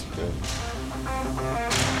Okay.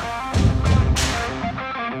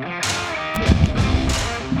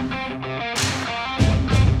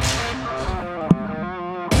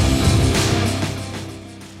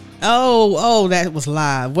 Oh, that was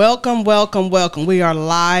live. Welcome. We are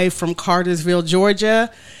live from Cartersville,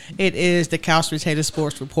 Georgia. It is the Couch Potato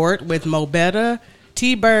Sports Report with Mo Betta,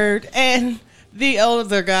 T-Bird, and the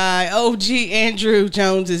older guy, OG Andrew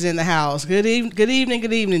Jones is in the house. Good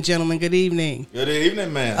evening, gentlemen. Good evening. Good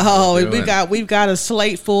evening, man. Oh, we've got a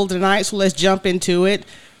slate full tonight, so let's jump into it.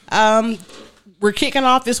 We're kicking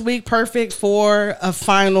off this week perfect for a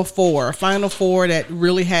Final Four that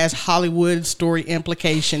really has Hollywood story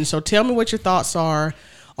implications. So tell me what your thoughts are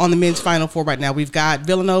on the men's Final Four right now. We've got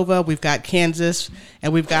Villanova, we've got Kansas,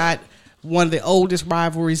 and we've got one of the oldest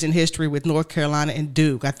rivalries in history with North Carolina and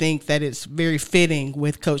Duke. I think that it's very fitting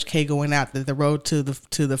with Coach K going out that the road to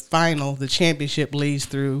the final, the championship leads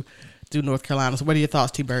through North Carolina. So what are your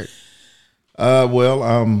thoughts, T-Bird? It's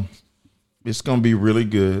going to be really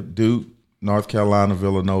good. Duke, North Carolina,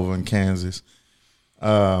 Villanova, and Kansas.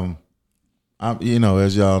 As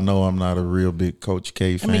y'all know, I'm not a real big Coach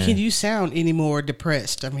K fan. I mean, can you sound any more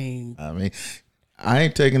depressed? I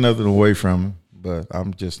ain't taking nothing away from him, but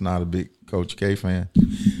I'm just not a big Coach K fan.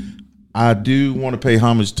 I do want to pay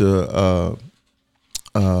homage to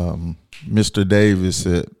Mr. Davis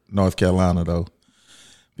at North Carolina, though,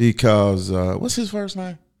 because what's his first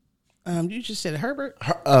name? You just said Herbert?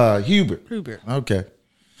 Hubert. Hubert. Okay.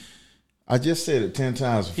 I just said it 10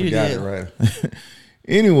 times and forgot it, right?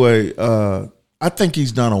 Anyway, I think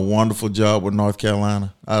he's done a wonderful job with North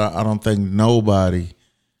Carolina. I don't think nobody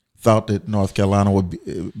thought that North Carolina would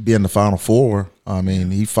be in the Final Four. I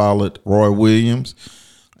mean, he followed Roy Williams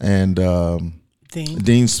and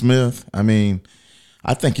Dean Smith. I mean,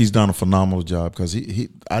 I think he's done a phenomenal job because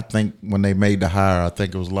I think when they made the hire, I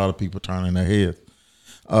think it was a lot of people turning their heads.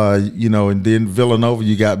 And then Villanova,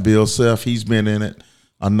 you got Bill Self. He's been in it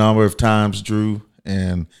a number of times, Drew,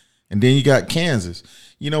 and then you got Kansas.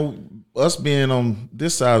 Us being on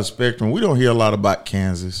this side of the spectrum, we don't hear a lot about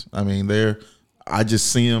Kansas. I mean, I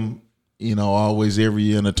just see them, always every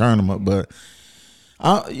year in the tournament. But,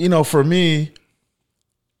 for me,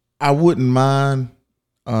 I wouldn't mind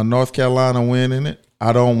North Carolina winning it.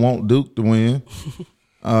 I don't want Duke to win.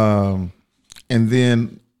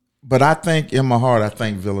 But I think in my heart, I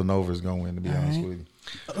think Villanova is going to win, to be honest with you.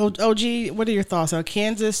 OG, what are your thoughts on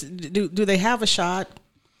Kansas? Do they have a shot?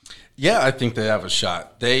 Yeah, I think they have a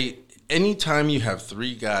shot. Anytime you have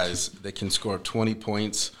three guys that can score 20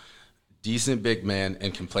 points, decent big man,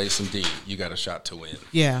 and can play some D, you got a shot to win.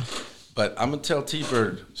 Yeah. But I'm going to tell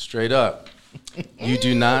T-Bird straight up, you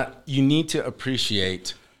need to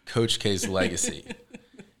appreciate Coach K's legacy.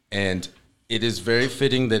 And it is very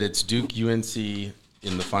fitting that it's Duke UNC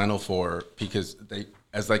in the Final Four because they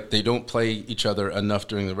don't play each other enough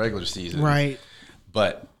during the regular season. Right.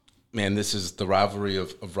 But, man, this is the rivalry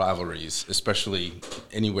of rivalries, especially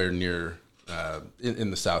anywhere near in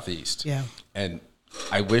the Southeast. Yeah. And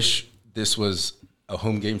I wish this was a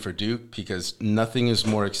home game for Duke because nothing is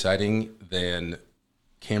more exciting than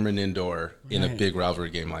Cameron Indoor in a big rivalry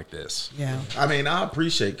game like this. Yeah. I mean, I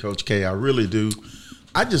appreciate Coach K. I really do.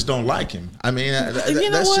 I just don't like him. I mean,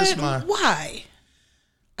 that's just my – Why?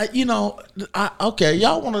 Okay,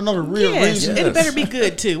 y'all want to know the real reason? And it better be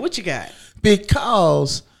good, too. What you got?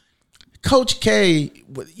 Because Coach K,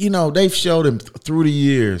 they've showed him through the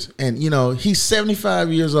years. And, he's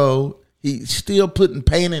 75 years old. He's still putting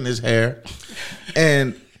paint in his hair.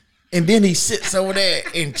 And then he sits over there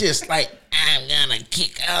and just like, I'm going to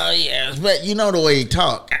kick all yours. But you know the way he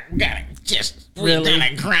talk. I'm going to just, we're going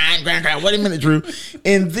to grind. Wait a minute, Drew.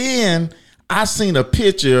 And then I seen a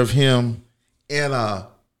picture of him in a,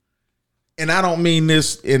 and I don't mean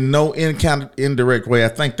this in no indirect way. I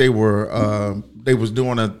think they was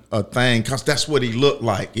doing a thing because that's what he looked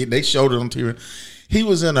like. They showed it on TV. He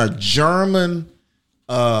was in a German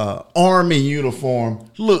army uniform,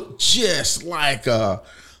 looked just like a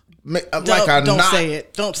Don't say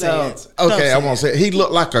it. Don't say it. Okay, I won't say it. He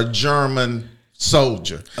looked like a German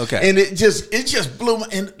soldier. Okay, and it just blew me.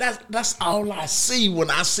 And that's all I see when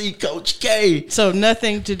I see Coach K. So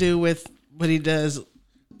nothing to do with what he does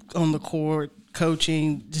on the court,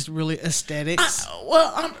 coaching, just really aesthetics.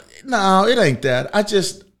 No, it ain't that. I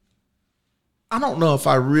don't know if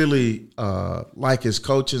I really like his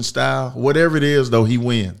coaching style. Whatever it is, though, he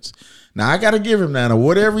wins. Now, I got to give him that. Or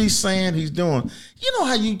whatever he's saying, he's doing. You know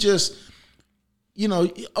how you just,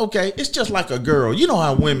 okay, it's just like a girl. You know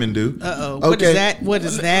how women do. Uh-oh. Okay? What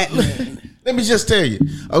does that mean? Let me just tell you.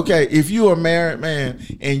 Okay, if you're a married man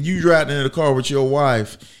and you riding in the car with your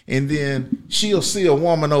wife, and then she'll see a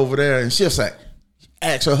woman over there and she'll say,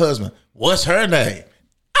 asks her husband, "What's her name?"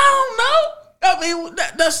 I don't know. I mean,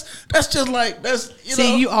 that's just like that's.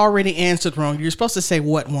 See, you already answered wrong. You're supposed to say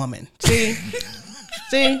what woman. See.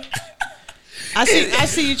 I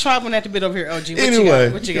see you chopping at the bit over here, OG.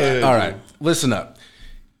 What you got? All right, listen up.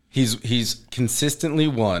 He's consistently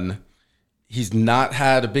won. He's not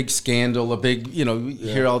had a big scandal,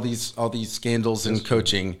 hear all these scandals in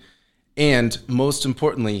coaching. And most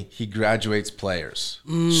importantly, he graduates players.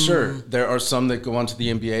 Sure, there are some that go on to the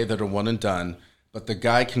NBA that are one and done, but the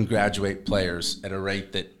guy can graduate players at a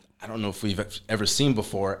rate that I don't know if we've ever seen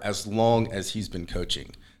before as long as he's been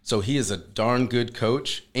coaching. So he is a darn good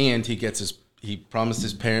coach, and he promised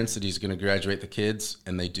his parents that he's going to graduate the kids,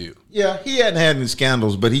 and they do. Yeah, he hadn't had any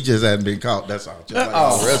scandals, but he just hadn't been caught. That's all.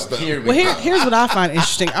 Here's what I find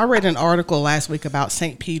interesting. I read an article last week about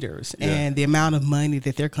St. Peter's and the amount of money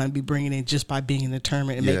that they're going to be bringing in just by being in the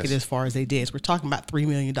tournament and make it as far as they did. So we're talking about $3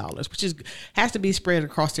 million, which has to be spread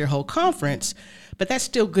across their whole conference, but that's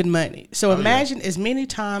still good money. So imagine as many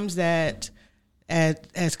times that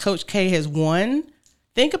as Coach K has won.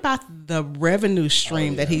 Think about the revenue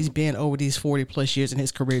stream that he's been over these 40 plus years in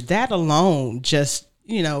his career. That alone just,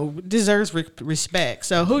 deserves respect.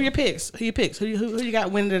 So who are your picks? Who you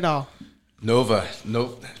got winning it all? Nova.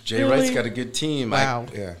 Jay Wright's got a good team. Wow.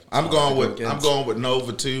 I'm going with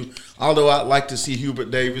Nova too. Although I'd like to see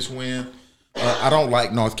Hubert Davis win. I don't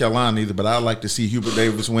like North Carolina either, but I'd like to see Hubert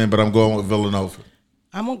Davis win, but I'm going with Villanova.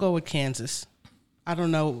 I'm going to go with Kansas. I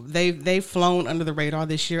don't know. They've flown under the radar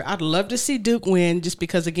this year. I'd love to see Duke win just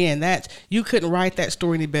because, again, you couldn't write that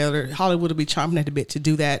story any better. Hollywood will be chomping at the bit to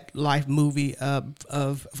do that life movie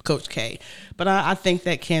of Coach K. But I think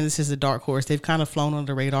that Kansas is a dark horse. They've kind of flown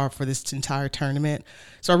under the radar for this entire tournament.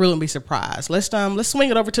 So I really wouldn't be surprised. Let's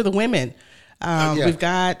swing it over to the women. We've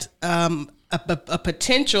got a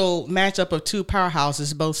potential matchup of two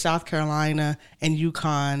powerhouses. Both South Carolina and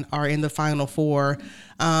UConn are in the Final Four.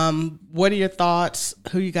 What are your thoughts?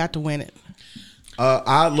 Who you got to win it?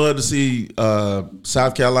 I'd love to see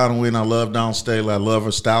South Carolina win. I love Dawn Staley. I love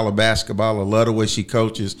her style of basketball. I love the way she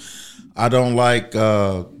coaches. I don't like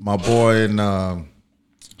my boy and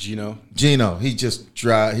Gino. He just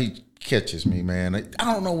he catches me, man.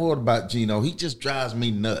 I don't know what about Gino. He just drives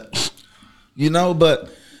me nuts.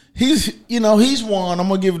 But he's won. I'm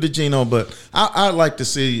gonna give it to Gino, but I'd like to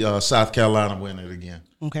see South Carolina win it again.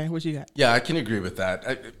 Okay, what you got? Yeah, I can agree with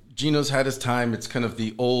that. Gino's had his time. It's kind of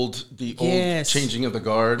the old changing of the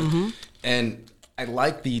guard, and I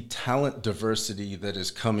like the talent diversity that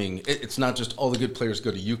is coming. It's not just all the good players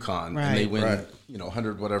go to UConn and they win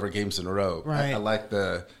 100 whatever games in a row. Right. I like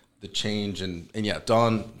the change and yeah,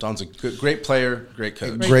 Dawn's a great player, great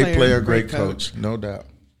coach. Great player, great coach, no doubt.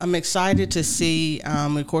 I'm excited to see.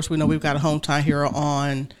 Of course, we know we've got a hometown hero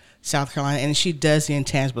on South Carolina, and she does the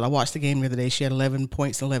intangible. I watched the game the other day. She had 11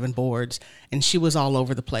 points and 11 boards, and she was all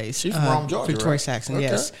over the place. She's from Georgia, Victoria right? Saxon, Okay.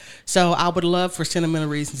 yes. So I would love for sentimental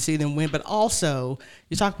reasons to see them win, but also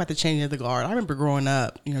you talk about the changing of the guard. I remember growing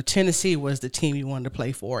up, Tennessee was the team you wanted to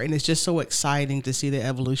play for, and it's just so exciting to see the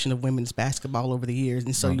evolution of women's basketball over the years.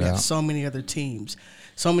 And so you have so many other teams,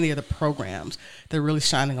 so many other programs that are really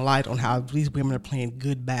shining a light on how these women are playing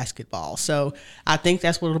good basketball. So I think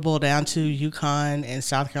that's what it'll boil down to, UConn and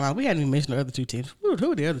South Carolina. We hadn't even mentioned the other two teams. Who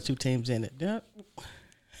are the other two teams in it? Yeah.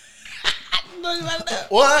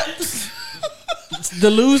 What? The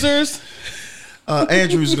losers.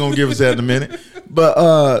 Andrew's going to give us that in a minute.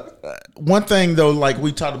 But one thing, though, like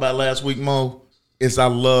we talked about last week, Mo, is I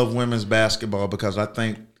love women's basketball because I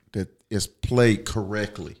think that it's played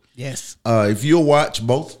correctly. Yes. If you'll watch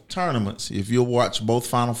both tournaments, if you'll watch both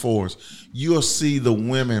Final Fours, you'll see the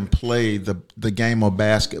women play the game of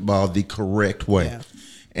basketball the correct way. Yeah.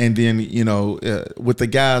 And then, with the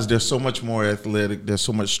guys, they're so much more athletic. They're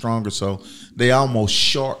so much stronger. So they almost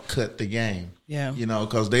shortcut the game. Yeah.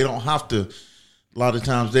 Because they don't have to, a lot of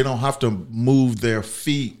times, they don't have to move their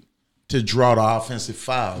feet to draw the offensive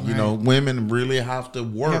foul. Right. Women really have to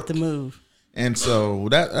work. You have to move. And so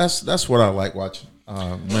that's what I like watching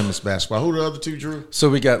women's basketball. Who are the other two, Drew? So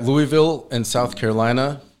we got Louisville and South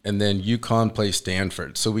Carolina. And then UConn plays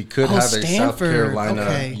Stanford. So we could have a South Carolina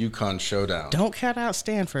UConn showdown. Don't count out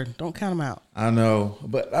Stanford. Don't count them out. I know.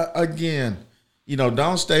 But again,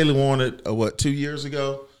 Dawn Staley won it, 2 years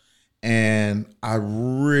ago? And I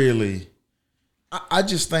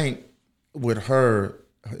just think with her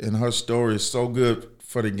and her story is so good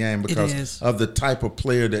for the game because of the type of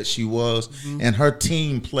player that she was. Mm-hmm. And her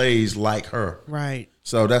team plays like her. Right.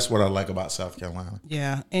 So that's what I like about South Carolina.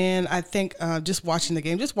 Yeah, and I think just watching the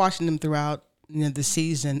game, just watching them throughout, the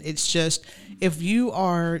season. It's just, if you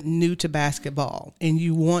are new to basketball and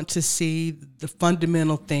you want to see the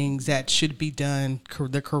fundamental things that should be done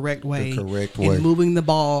the correct way, in moving the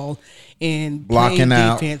ball, and blocking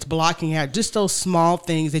defense, blocking out, just those small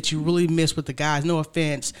things that you really miss with the guys. No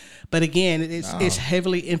offense, but again, it's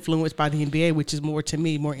heavily influenced by the NBA, which is more, to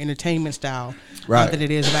me, more entertainment style, than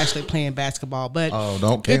it is of actually playing basketball. But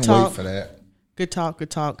can't wait for that. Good talk.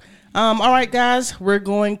 All right, guys, we're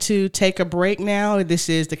going to take a break now. This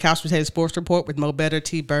is the Couch Potato Sports Report with Mo Better,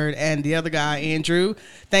 T Bird, and the other guy, Andrew.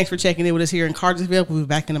 Thanks for checking in with us here in Cartersville. We'll be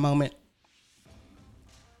back in a moment.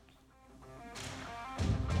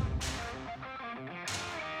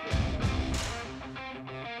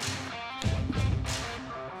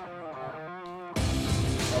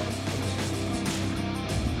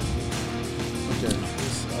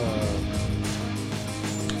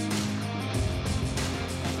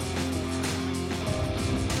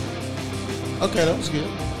 Okay, that was good.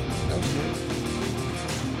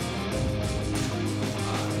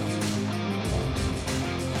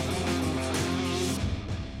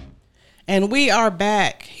 And we are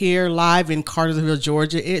back here live in Cartersville,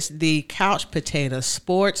 Georgia. It's the Couch Potato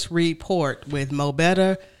Sports Report with Mo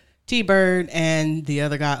Better, T-Bird, and the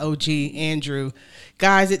other guy, OG, Andrew.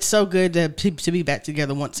 Guys, it's so good to be back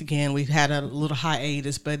together once again. We've had a little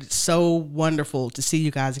hiatus, but it's so wonderful to see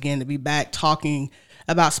you guys again, to be back talking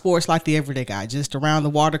about sports like the everyday guy, just around the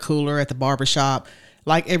water cooler, at the barbershop,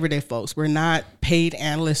 like everyday folks. We're not paid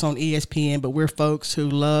analysts on ESPN, but we're folks who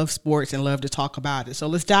love sports and love to talk about it. So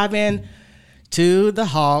let's dive in to the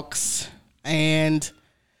Hawks. And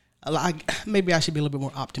maybe I should be a little bit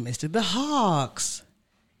more optimistic. The Hawks.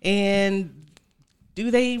 And do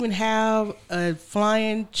they even have a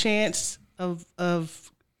flying chance of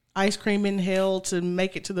ice cream in hell to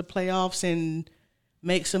make it to the playoffs and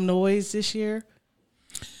make some noise this year?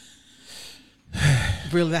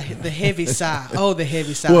 Really, the heavy sigh. Oh, the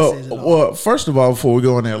heavy sigh says it all. Well, first of all, before we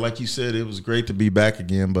go in there, like you said, it was great to be back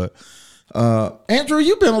again. But Andrew,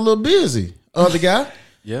 you've been a little busy, other guy.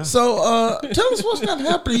 Yeah. So tell us what's not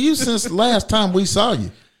happened to you since the last time we saw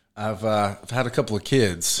you. I've had a couple of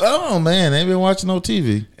kids. Oh man, they ain't been watching no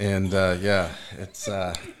TV. And it's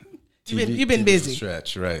you've been busy.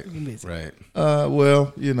 Stretch, right? You've been busy. Right.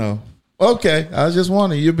 Well, okay, I was just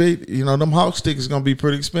wondering. Them Hawk stickers going to be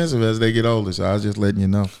pretty expensive as they get older. So I was just letting you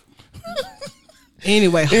know.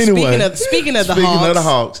 Anyway, speaking of the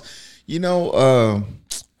Hawks,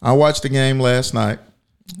 I watched the game last night,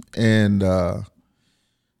 and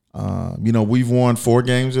we've won 4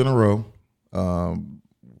 games in a row.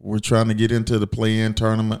 We're trying to get into the play-in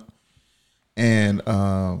tournament, and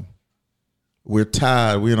we're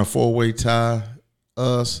tied. We're in a 4-way tie.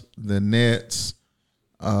 Us, the Nets,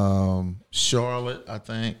 Charlotte, I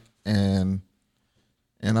think, and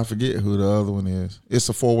I forget who the other one is. It's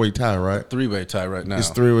a 4-way tie, right? 3-way tie right now. It's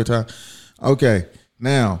 3-way tie. Okay,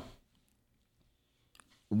 now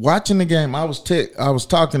watching the game, I was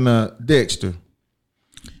talking to Dexter,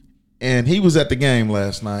 and he was at the game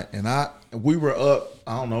last night, and we were up,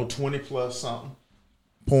 20 plus something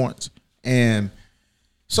points, and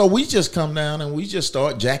so we just come down and we just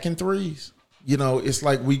start jacking threes. It's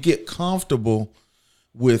like we get comfortable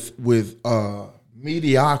with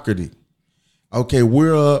mediocrity. Okay,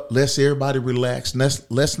 we're up. Let's everybody relax.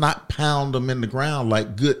 Let's not pound them in the ground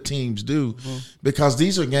like good teams do, because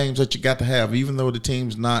these are games that you got to have, even though the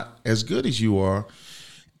team's not as good as you are.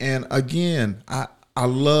 And again, I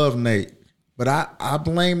love Nate, but I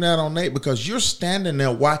blame that on Nate, because you're standing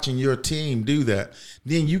there watching your team do that.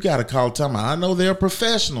 Then you got to call time out. I know they're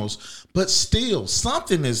professionals, but still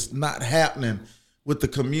something is not happening with the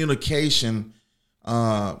communication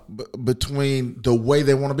between the way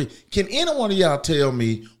they want to be. Can any one of y'all tell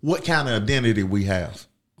me what kind of identity we have?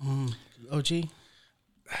 OG?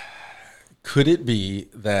 Could it be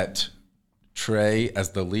that Trey,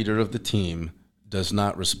 as the leader of the team, does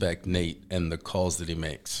not respect Nate and the calls that he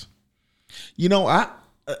makes?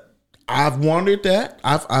 I've wondered that.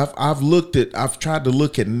 I've tried to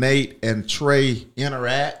look at Nate and Trey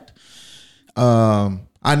interact.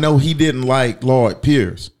 I know he didn't like Lloyd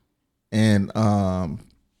Pierce, and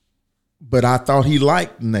but I thought he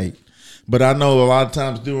liked Nate. But I know a lot of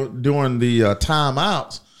times during the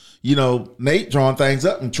timeouts, Nate drawing things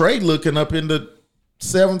up and Trey looking up in the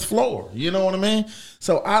 7th floor. You know what I mean?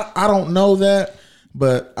 So I don't know that,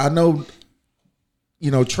 but I know,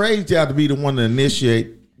 Trey's got to be the one to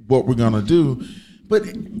initiate what we're gonna do. But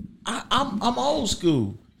I'm old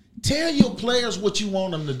school. Tell your players what you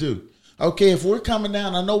want them to do. Okay, if we're coming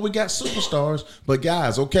down, I know we got superstars, but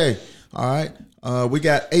guys, okay, all right, we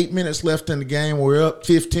got 8 minutes left in the game. We're up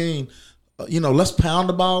 15. let's pound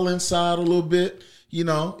the ball inside a little bit.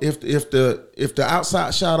 If the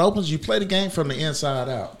outside shot opens, you play the game from the inside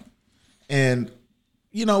out. And,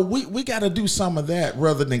 we got to do some of that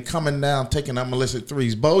rather than coming down, taking unmolested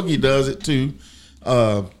threes. Bogey does it too.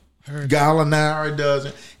 Gallinari does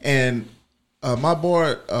it. And my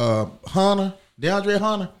boy DeAndre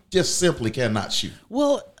Hunter, just simply cannot shoot.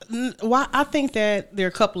 Well, I think that there are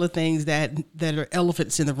a couple of things that are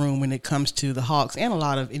elephants in the room when it comes to the Hawks and a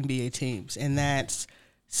lot of NBA teams, and that's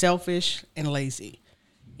selfish and lazy.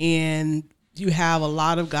 And you have a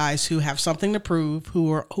lot of guys who have something to prove,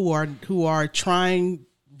 who are trying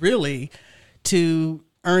really to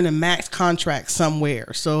earn a max contract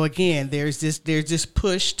somewhere. So again, there's this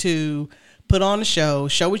push to put on a show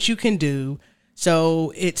what you can do.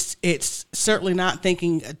 So it's certainly not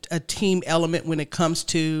thinking a team element when it comes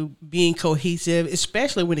to being cohesive,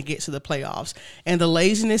 especially when it gets to the playoffs. And the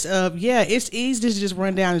laziness of, it's easy to just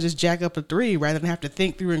run down and just jack up a three rather than have to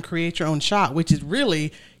think through and create your own shot, which is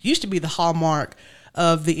really used to be the hallmark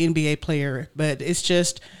of the NBA player. But it's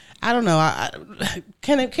just, I don't know.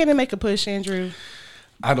 Can it make a push, Andrew?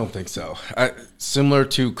 I don't think so. Similar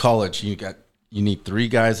to college, you need 3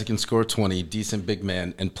 guys that can score 20, decent big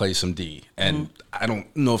man, and play some D. And I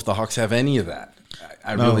don't know if the Hawks have any of that.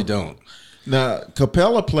 I really don't. Now,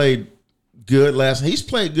 Capella played good he's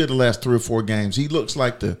played good the last 3 or 4 games. He looks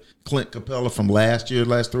like the Clint Capella from last 3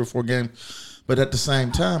 or 4 games. But at the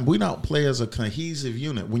same time, we don't play as a cohesive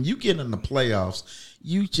unit. When you get in the playoffs,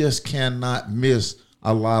 you just cannot miss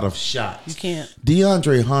a lot of shots. You can't.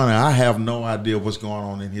 DeAndre Hunter, I have no idea what's going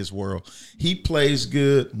on in his world. He plays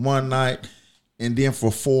good one night, and then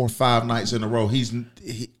for 4 or 5 nights in a row,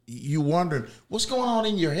 you wondering what's going on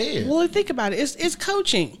in your head. Well, think about it. It's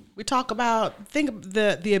coaching. We talk about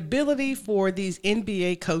the ability for these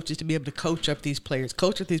NBA coaches to be able to coach up these players,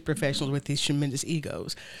 coach up these professionals with these tremendous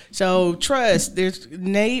egos. So trust. There's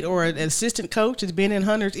Nate or an assistant coach has been in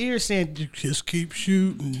Hunter's ear saying, "Just keep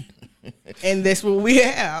shooting," and that's what we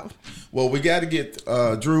have. Well, we got to get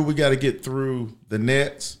Drew. We got to get through the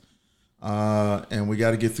Nets, and we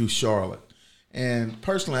got to get through Charlotte. And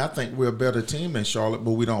personally, I think we're a better team than Charlotte,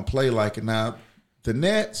 but we don't play like it. Now, the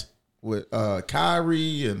Nets with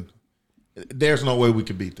Kyrie, and there's no way we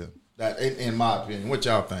could beat them. That, in my opinion. What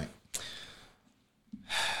y'all think?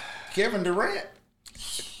 Kevin Durant?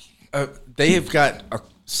 They have got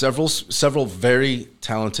several very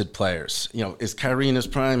talented players. Is Kyrie in his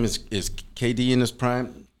prime? Is KD in his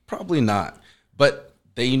prime? Probably not. But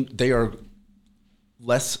they are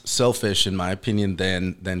less selfish, in my opinion,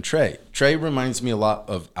 than Trae. Trae reminds me a lot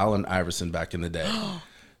of Allen Iverson back in the day.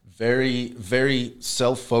 Very, very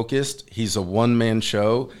self-focused. He's a one-man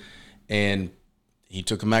show, and he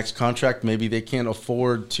took a max contract. Maybe they can't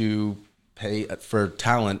afford to pay for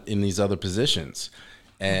talent in these other positions.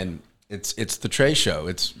 And it's the Trae show.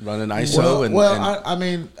 It's running ISO.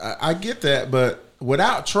 I get that, but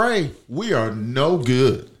without Trae, we are no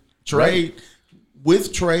good.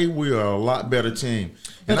 With Trae, we are a lot better team.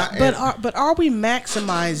 But are we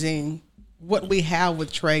maximizing what we have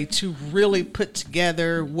with Trae to really put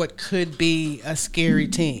together what could be a scary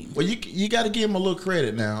team? Well, you got to give him a little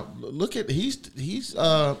credit now. Look at he's he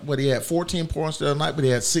had 14 points the other night, but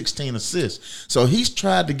he had 16 assists. So he's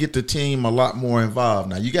tried to get the team a lot more involved.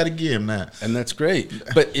 Now you got to give him that, and that's great.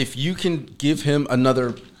 But if you can give him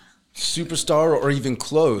another superstar or even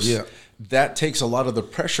close, that takes a lot of the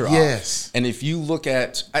pressure off. Yes. And if you look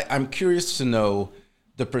at, I'm curious to know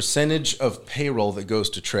the percentage of payroll that goes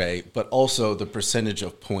to Trae, but also the percentage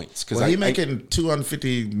of points. Because he's making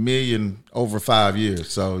 $250 million over 5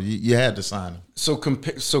 years, so you had to sign him. So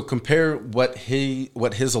compare what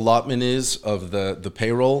his allotment is of the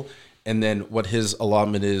payroll, and then what his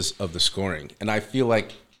allotment is of the scoring. And I feel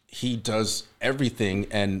like he does everything,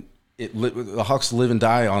 and the Hawks live and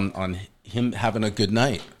die on him having a good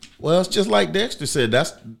night. Well, it's just like Dexter said.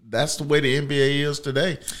 That's the way the NBA is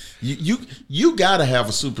today. You got to have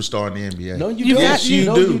a superstar in the NBA. No, you don't. Yes, you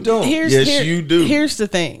do. You don't. You do. Here's the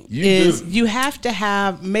thing: you have to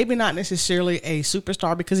have maybe not necessarily a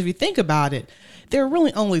superstar, because if you think about it, there are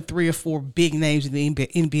really only 3 or 4 big names in the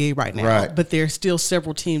NBA right now. Right. But there are still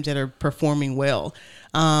several teams that are performing well.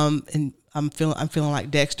 And I'm feeling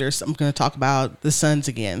like Dexter. So I'm going to talk about the Suns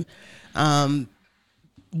again.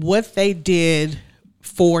 What they did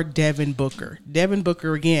for Devin Booker. Devin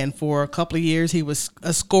Booker, again, for a couple of years, he was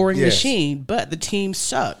a scoring machine, but the team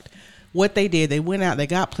sucked. What they did, they went out, they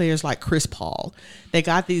got players like Chris Paul. They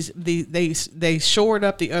got they shored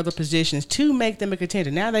up the other positions to make them a contender.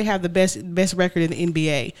 Now they have the best record in the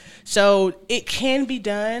NBA. So it can be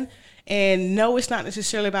done. And no, it's not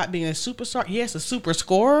necessarily about being a superstar. Yes, a super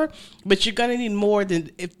scorer, but you're going to need more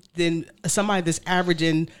than somebody that's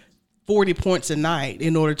averaging 40 points a night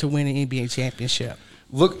in order to win an NBA championship.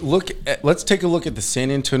 Let's take a look at the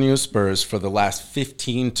San Antonio Spurs for the last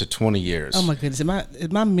 15 to 20 years. Oh my goodness,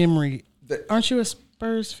 my memory. Aren't you a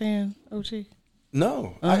Spurs fan, OG?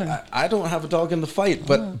 No, I don't have a dog in the fight,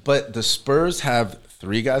 but the Spurs have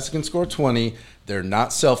 3 guys that can score 20. They're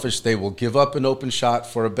not selfish. They will give up an open shot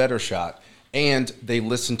for a better shot, and they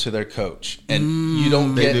listen to their coach. And you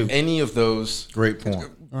don't get any of those. Great point.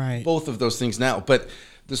 Right. Both of those things now, but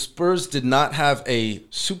the Spurs did not have a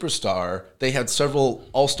superstar. They had several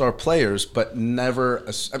all-star players, but never.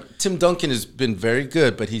 Tim Duncan has been very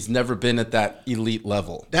good, but he's never been at that elite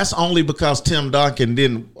level. That's only because Tim Duncan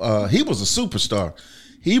didn't. He was a superstar.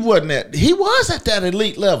 He wasn't at. He was at that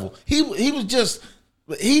elite level. He was just.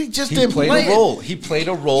 He didn't play a role. He played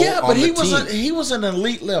a role. Yeah, but on the team. He was an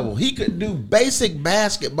elite level. He could do basic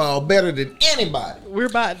basketball better than anybody. We're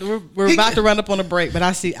about to run up on a break, but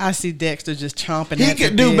I see Dexter just chomping. He at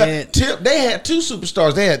could the do bit. They had 2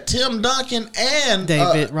 superstars. They had Tim Duncan and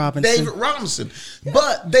David Robinson.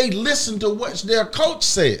 But they listened to what their coach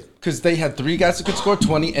said. Because they had 3 guys that could score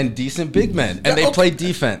 20 and decent big men, and they played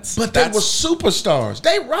defense. But they were superstars.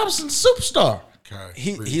 Dave Robinson's superstar.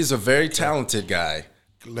 He's a very talented guy.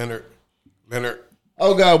 Leonard.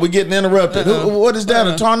 Oh God, we're getting interrupted. What is that?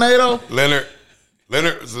 A tornado? Leonard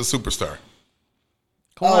is a superstar.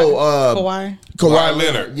 Kawhi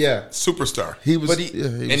Leonard. Yeah, superstar. He was,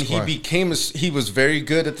 he was very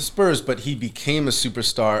good at the Spurs, but he became a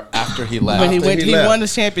superstar after he left. When he won the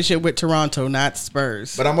championship with Toronto, not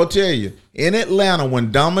Spurs. But I'm gonna tell you, in Atlanta,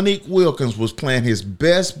 when Dominique Wilkins was playing his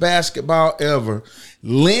best basketball ever,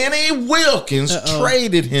 Lenny Wilkins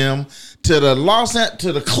traded him to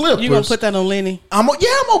the Clippers. You gonna put that on Lenny? I'm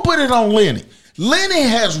gonna put it on Lenny. Lenny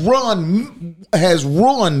has ruined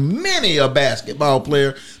many a basketball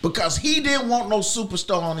player because he didn't want no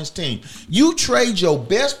superstar on his team. You trade your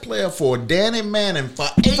best player for Danny Manning for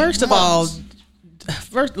 8 months. First of all,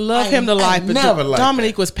 love him to life, but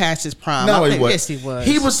Dominique was past his prime. No, he was. Yes, he was.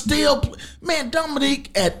 He was still,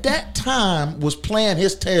 Dominique at that time was playing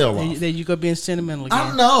his tail off. There you go, being sentimental again.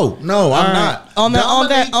 I'm not. On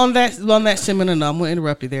that sentimental note, I'm gonna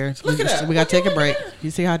interrupt you there. We gotta take a break.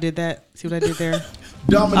 You see how I did that? See what I did there?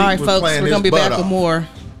 Dominique all right, was folks, playing we're gonna be back off. with more.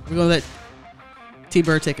 We're gonna let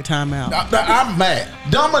T-Bird take a timeout. I'm mad.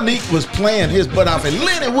 Dominique was playing his butt off, and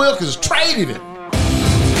Lenny Wilkins traded him.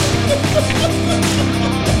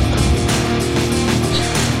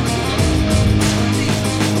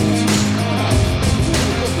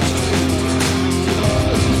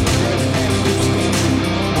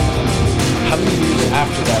 How many years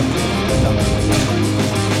after that?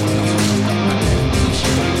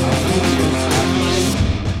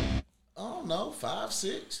 I don't know, 5,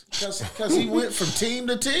 6, because he went from team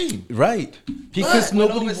to team. Right. Because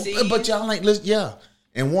nobody. But y'all ain't listen. Yeah,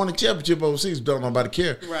 and won a championship overseas. Don't nobody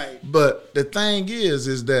care. Right. But the thing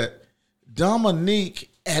is that Dominique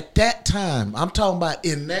at that time, I'm talking about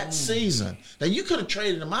in that season. Now you could have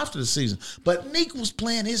traded him after the season, but Nick was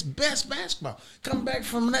playing his best basketball. Coming back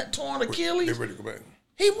from that torn Achilles. They're ready to go back.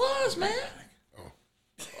 He was, man.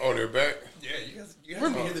 Oh, they're back. Yeah, you guys hear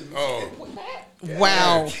the music.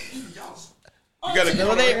 Wow. You gotta go.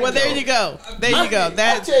 Well, there you go. There you go.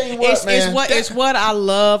 That's tell you what, man. It's what I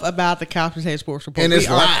love about the Couch Potato Sports Report. And We it's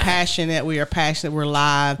are live. passionate. We are passionate. We're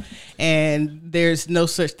live, and there's no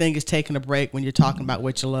such thing as taking a break when you're talking about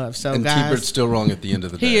what you love. So, And guys, T-Bird's still wrong at the end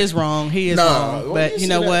of the day. he is wrong. He is wrong. But you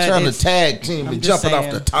know what? Trying to tag team and jumping off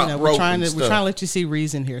the top rope. We're trying and to stuff. let you see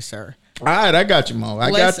reason here, sir. All right, I got you, Mo. I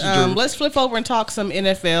got you, Drew. Let's flip over and talk some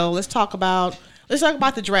NFL. Let's talk about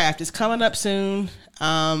the draft. It's coming up soon.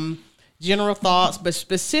 General thoughts, but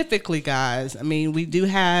specifically, guys, I mean, we do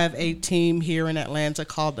have a team here in Atlanta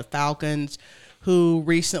called the Falcons who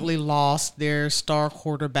recently lost their star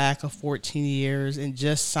quarterback of 14 years and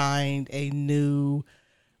just signed a new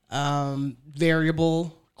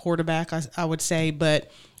variable quarterback, I would say.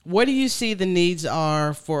 But what do you see the needs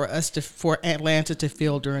are for Atlanta to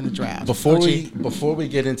fill during the draft? Before we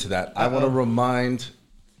get into that, I want to remind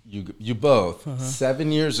you both.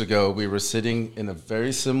 7 years ago, we were sitting in a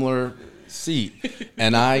very similar seat,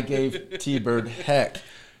 and I gave T-Bird heck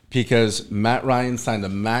because Matt Ryan signed a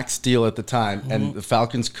max deal at the time, and the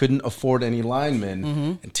Falcons couldn't afford any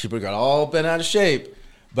linemen, and T-Bird got all bent out of shape,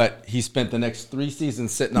 but he spent the next 3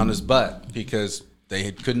 seasons sitting on his butt because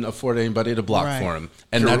they couldn't afford anybody to block for him.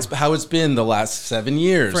 And that's how it's been the last 7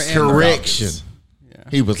 years. Correction. Yeah.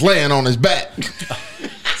 He was laying on his back.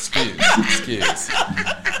 Excuse.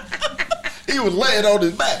 He was laying on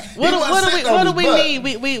his back. What do we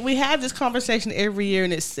need? We have this conversation every year,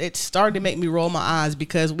 and it's starting to make me roll my eyes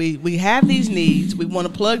because we have these needs. We want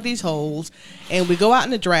to plug these holes, and we go out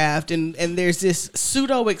in the draft, and there's this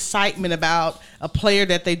pseudo excitement about a player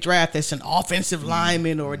that they draft that's an offensive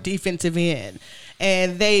lineman or a defensive end,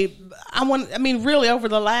 and really over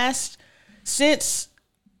the last since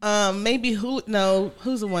who's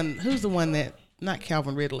the one that not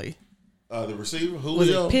Calvin Ridley. The receiver, Julio. Was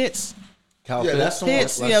it Pitts? Yeah, that's the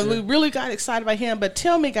Pitts. Yeah, we really got excited about him. But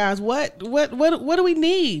tell me, guys, what do we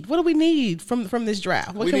need? What do we need from this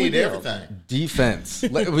draft? What we can need we do? everything. Defense.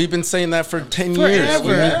 We've been saying that for 10 Forever. years. We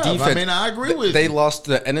need defense. I mean, I agree with They you. lost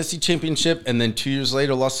the NFC Championship and then 2 years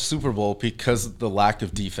later lost the Super Bowl because of the lack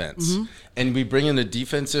of defense. Mm-hmm. And we bring in a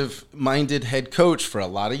defensive-minded head coach for a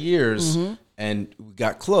lot of years, and we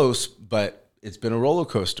got close, but it's been a roller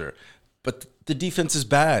coaster. But the defense is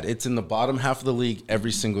bad. It's in the bottom half of the league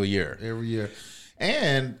every single year. Every year.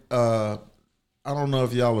 And I don't know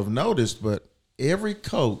if y'all have noticed, but every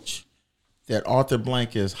coach that Arthur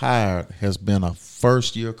Blank has hired has been a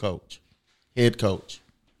first-year coach, head coach.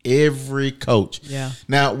 Every coach. Yeah.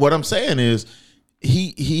 Now, what I'm saying is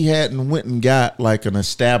he hadn't went and got like an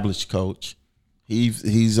established coach.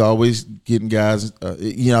 He's always getting guys,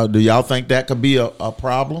 do y'all think that could be a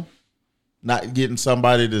problem? Not getting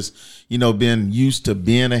somebody that's, been used to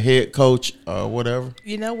being a head coach or whatever.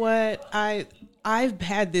 You know what? I've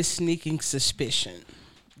had this sneaking suspicion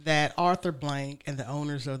that Arthur Blank and the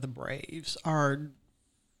owners of the Braves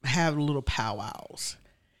have little powwows,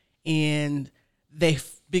 and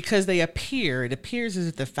it appears as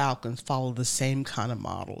if the Falcons follow the same kind of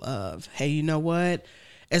model of, hey, you know what?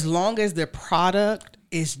 As long as their product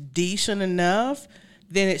is decent enough,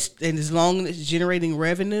 and as long as it's generating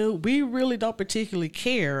revenue, we really don't particularly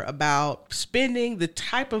care about spending the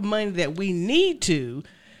type of money that we need to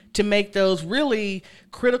make those really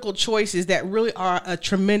critical choices that really are a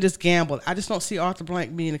tremendous gamble. I just don't see Arthur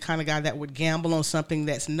Blank being the kind of guy that would gamble on something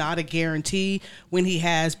that's not a guarantee when he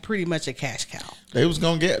has pretty much a cash cow. They was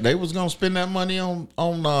gonna spend that money on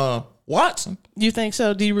Watson. You think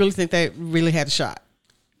so? Do you really think they really had a shot?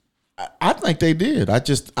 I think they did. I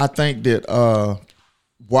think that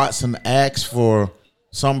Watson asked for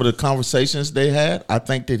some of the conversations they had. I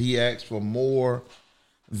think that he asked for more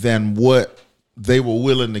than what they were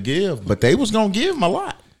willing to give, but they was going to give him a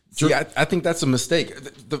lot. See, I think that's a mistake.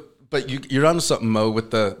 But you're onto something, Mo,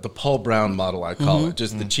 with the Paul Brown model, I call it.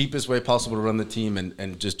 Just the cheapest way possible to run the team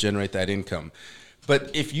and just generate that income.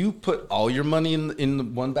 But if you put all your money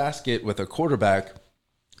in one basket with a quarterback,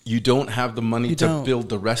 you don't have the money to build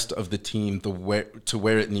the rest of the team to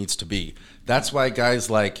where it needs to be. That's why guys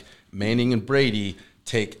like Manning and Brady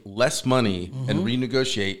take less money and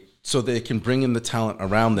renegotiate so they can bring in the talent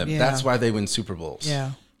around them. Yeah. That's why they win Super Bowls.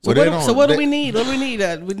 Yeah. So what do we need? What do we need?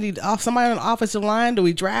 We need somebody on the offensive line. Do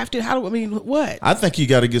we draft it? What? I think you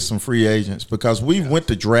got to get some free agents because we went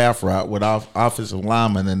the draft route with our offensive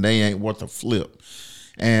linemen and they ain't worth a flip.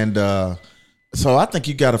 And so I think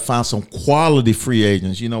you got to find some quality free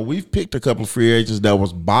agents. We've picked a couple of free agents that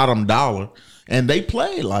was bottom dollar and they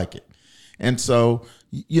played like it. And so,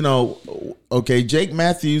 okay, Jake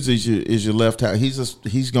Matthews is your left tackle.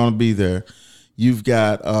 He's going to be there. You've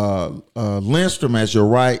got Lindstrom as your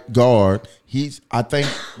right guard. I think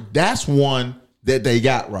that's one that they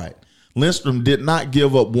got right. Lindstrom did not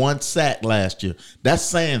give up one sack last year. That's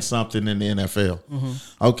saying something in the NFL.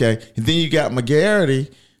 Mm-hmm. Okay, and then you got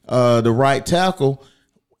McGarity, the right tackle.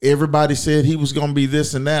 Everybody said he was going to be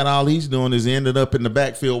this and that. All he's doing is ended up in the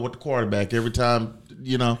backfield with the quarterback every time,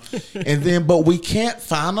 And then, but we can't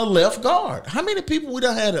find a left guard. How many people we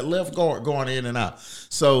done had at left guard going in and out?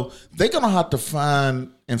 So they're going to have to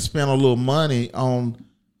find and spend a little money on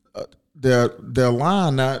their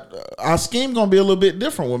line. Now, our scheme going to be a little bit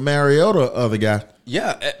different with Mariota, other guy.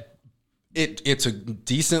 Yeah, it's a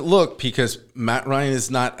decent look because Matt Ryan is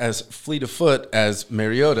not as fleet of foot as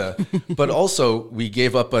Mariota, but also we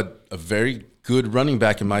gave up a very good running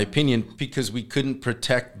back, in my opinion, because we couldn't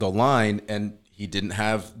protect the line and he didn't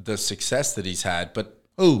have the success that he's had. But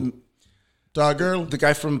who? Todd Gurley? The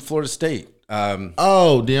guy from Florida State.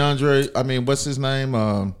 DeAndre. What's his name?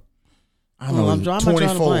 I don't know. I'm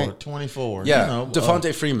 24. Yeah,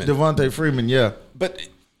 Devontae Freeman. Devontae Freeman, yeah. But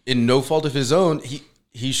in no fault of his own,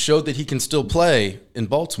 he showed that he can still play in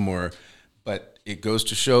Baltimore. But it goes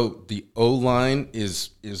to show the O-line is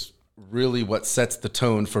really what sets the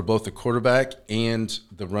tone for both the quarterback and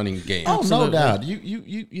the running game. Oh, absolutely. No doubt.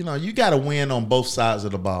 You got to win on both sides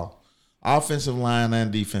of the ball, offensive line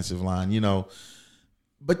and defensive line.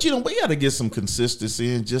 But we got to get some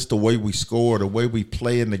consistency in just the way we score, the way we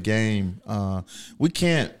play in the game. We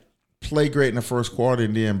can't play great in the first quarter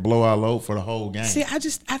and then blow our load for the whole game. See,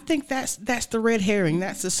 I think that's the red herring.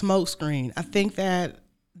 That's the smoke screen. I think that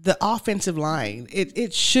the offensive line,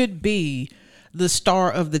 it should be the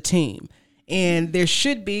star of the team. And there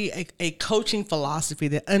should be a coaching philosophy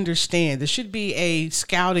that understands. There should be a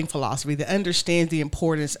scouting philosophy that understands the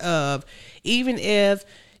importance of, even if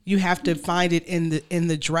you have to find it in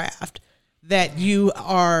the draft, that you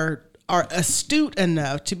are astute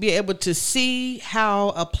enough to be able to see how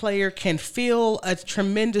a player can fill a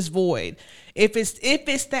tremendous void. If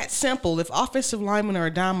it's that simple, if offensive linemen are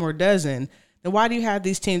a dime or a dozen, then why do you have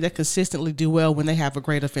these teams that consistently do well when they have a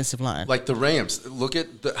great offensive line? Like the Rams. Look at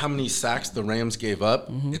how many sacks the Rams gave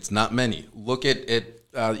up. Mm-hmm. It's not many. Look at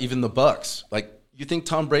even the Bucs. Like, you think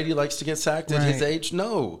Tom Brady likes to get sacked at his age?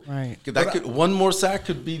 No. Right. One more sack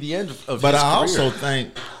could be the end of his career. But I also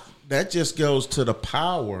think that just goes to the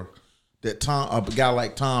power that a guy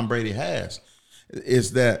like Tom Brady has,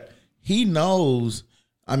 is that he knows.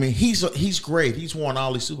 I mean, he's great. He's won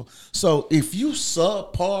all these Super Bowls. So if you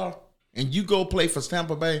subpar and you go play for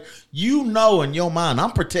Tampa Bay, you know in your mind,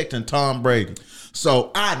 I'm protecting Tom Brady.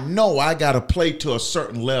 So I know I got to play to a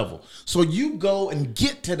certain level. So you go and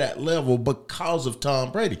get to that level because of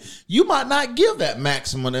Tom Brady. You might not give that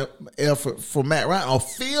maximum effort for Matt Ryan or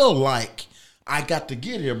feel like I got to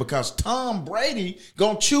get here because Tom Brady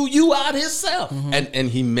going to chew you out himself. Mm-hmm. And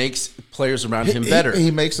he makes players around him better.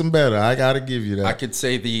 He makes them better. I got to give you that. I could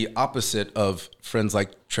say the opposite of friends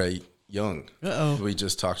like Trey Young, who we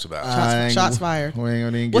just talked about. Shots fired. Well,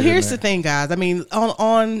 here's the thing, guys. I mean,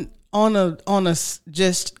 on a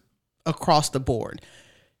just across the board,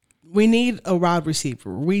 we need a wide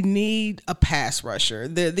receiver. We need a pass rusher.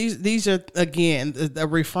 These are, again, a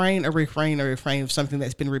refrain of something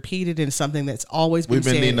that's been repeated and something that's always been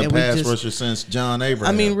said. We've been needing a pass rusher since John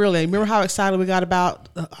Abraham. I mean, really, remember how excited we got about,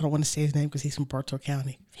 I don't want to say his name because he's from Bartow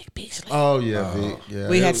County, Vic Beasley. Oh, yeah, Vic. Yeah,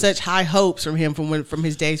 we had such high hopes from him from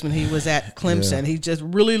his days when he was at Clemson. Yeah. He just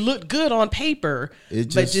really looked good on paper, but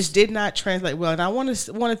just did not translate well. And I want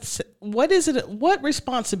to what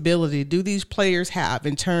responsibility do these players have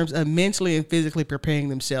in terms of mentally and physically preparing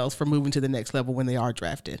themselves for moving to the next level when they are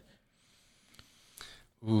drafted?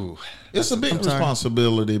 Ooh, it's a big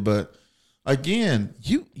responsibility, but again,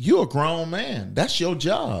 you're a grown man. That's your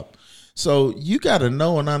job. So you got to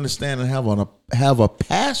know and understand and have a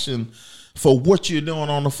passion for what you're doing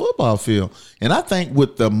on the football field. And I think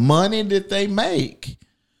with the money that they make,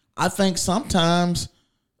 I think sometimes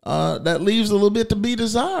that leaves a little bit to be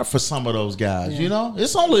desired for some of those guys. Yeah. You know,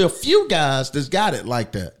 it's only a few guys that's got it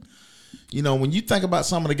like that. You know, when you think about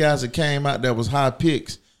some of the guys that came out that was high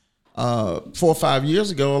picks 4 or 5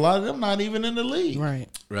 years ago, a lot of them not even in the league.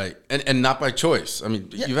 Right. And not by choice. I mean,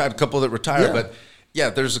 you've had a couple that retired, but yeah,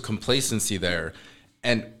 there's a complacency there.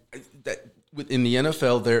 And in the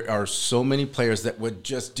NFL, there are so many players that would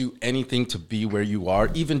just do anything to be where you are,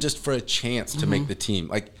 even just for a chance to make the team.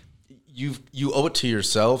 Like, you owe it to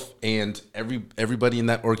yourself and everybody in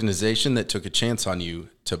that organization that took a chance on you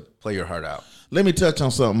to play your heart out. Let me touch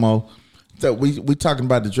on something, Mo. That we talking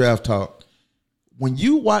about the draft talk. When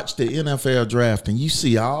you watch the NFL draft and you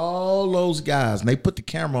see all those guys and they put the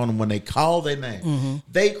camera on them when they call their name,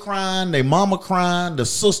 they crying, their mama crying, the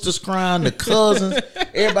sisters crying, the cousins,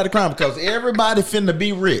 everybody crying because everybody finna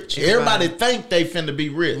be rich. Everybody think they finna be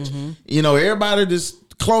rich. You know, everybody that's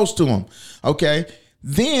close to them. Okay.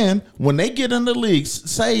 Then when they get in the league,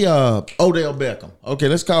 say Odell Beckham. Okay,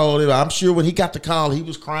 let's call Odell. I'm sure when he got the call, he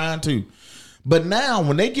was crying too. But now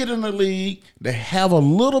when they get in the league, they have a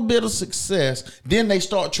little bit of success, then they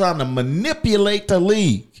start trying to manipulate the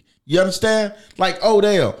league. You understand? Like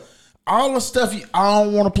Odell, all the stuff, I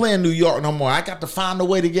don't want to play in New York no more. I got to find a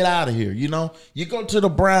way to get out of here, you know? You go to the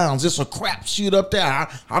Browns, it's a crapshoot up there.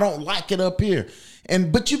 I don't like it up here.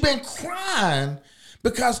 But you've been crying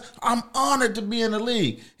because I'm honored to be in the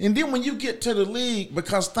league. And then when you get to the league,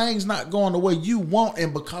 because things not going the way you want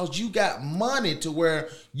and because you got money to where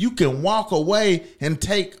you can walk away and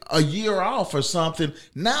take a year off or something,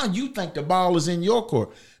 now you think the ball is in your court.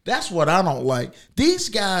 That's what I don't like. These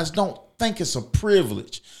guys don't think it's a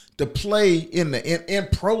privilege to play in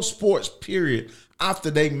pro sports, period,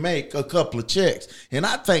 after they make a couple of checks. And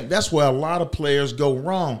I think that's where a lot of players go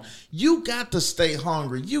wrong. You got to stay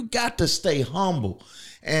hungry. You got to stay humble.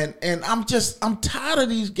 And I'm tired of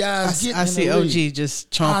these guys getting I see in the league. OG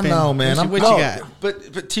just chomping. I know, man. What you got?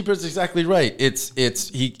 But T-Bird's exactly right.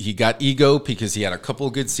 He got ego because he had a couple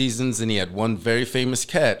of good seasons and he had one very famous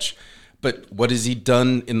catch. But what has he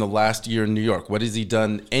done in the last year in New York? What has he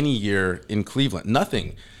done any year in Cleveland?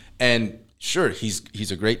 Nothing. And sure,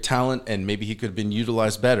 he's a great talent, and maybe he could have been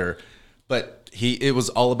utilized better. But It was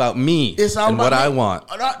all about me It's all and about what me. I want.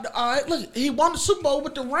 All right, look, he won the Super Bowl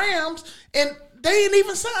with the Rams, and they ain't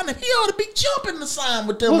even signed him. He ought to be jumping to sign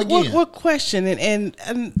with them again. What question?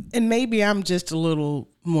 And maybe I'm just a little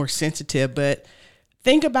more sensitive, but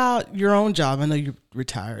think about your own job. I know you're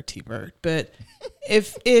retired, T-Bird, but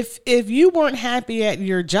if you weren't happy at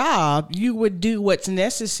your job, you would do what's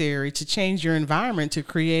necessary to change your environment to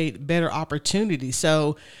create better opportunities.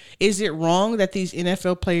 So is it wrong that these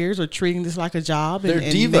NFL players are treating this like a job? They're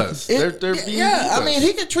divas. They're being divas. I mean,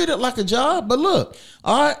 he can treat it like a job, but look,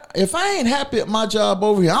 all right, if I ain't happy at my job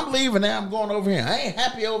over here, I'm leaving there, I'm going over here. I ain't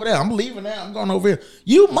happy over there, I'm leaving there, I'm going over here.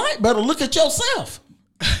 You might better look at yourself.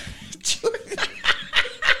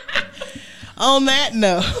 On that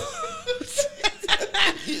note,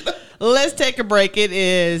 let's take a break. It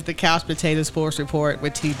is the Couch Potato Sports Report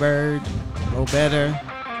with T-Bird, Mo Better,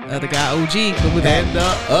 other guy OG. We'll be back. And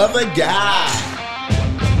the other guy.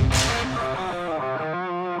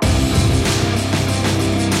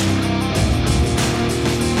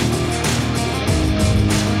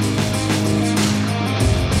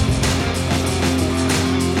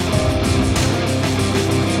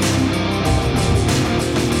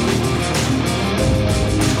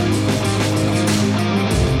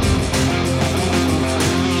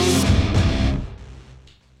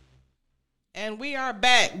 And we are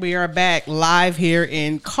back. We are back live here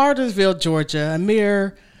in Cartersville, Georgia, a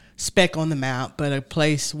mere speck on the map, but a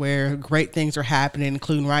place where great things are happening,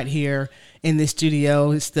 including right here in this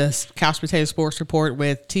studio. It's the Couch Potato Sports Report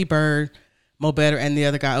with T-Bird, Mo Better, and the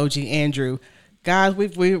other guy, OG Andrew. Guys,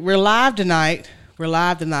 we're live tonight. We're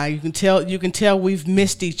live tonight. You can tell we've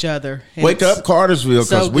missed each other. And Wake up, Cartersville,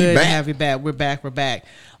 because so we good back. to have you back. We're back.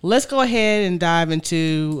 Let's go ahead and dive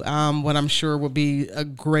into what I'm sure will be a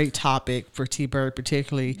great topic for T-Bird,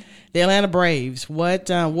 particularly the Atlanta Braves. What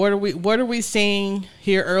are we seeing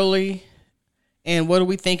here early, and what are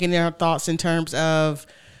we thinking in our thoughts in terms of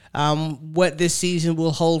what this season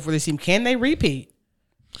will hold for this team? Can they repeat?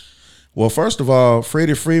 Well, first of all,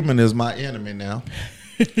 Freddie Freeman is my enemy now.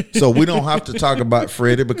 So we don't have to talk about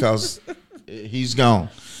Freddie because he's gone.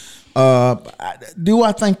 Do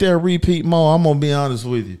I think they'll repeat, Mo? I'm going to be honest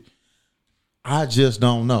with you. I just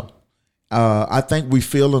don't know. I think we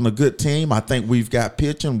feeling a good team. I think we've got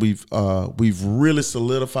pitching. We've really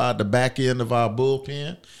solidified the back end of our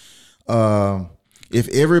bullpen. If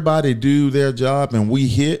everybody do their job and we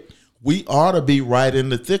hit, we ought to be right in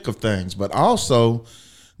the thick of things. But also,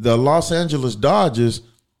 the Los Angeles Dodgers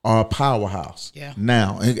are a powerhouse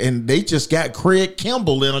now. And they just got Craig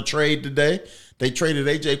Kimbrell in a trade today. They traded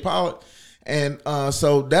A.J. Pollock. And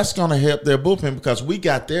so that's going to help their bullpen because we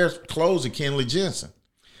got their closer, Kenley Jensen.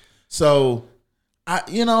 So, I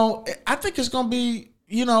think it's going to be,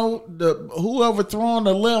 whoever throwing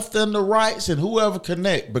the left and the rights and whoever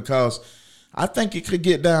connect, because I think it could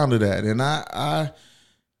get down to that. And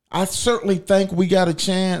I certainly think we got a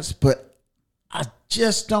chance, but I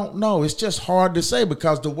just don't know. It's just hard to say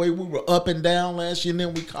because the way we were up and down last year and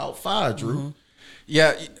then we caught fire, Drew. Mm-hmm.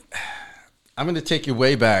 Yeah, I'm going to take you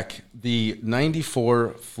way back. The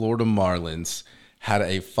 94 Florida Marlins had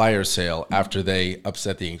a fire sale after they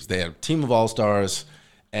upset the Yankees. They had a team of all-stars,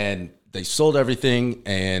 and they sold everything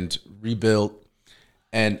and rebuilt.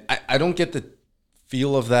 And I don't get the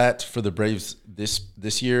feel of that for the Braves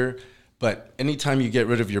this year. But anytime you get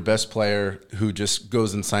rid of your best player who just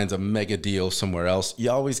goes and signs a mega deal somewhere else,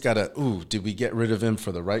 you always got to, did we get rid of him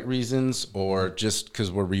for the right reasons or just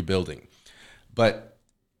because we're rebuilding? But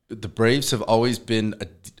the Braves have always been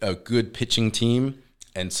a good pitching team.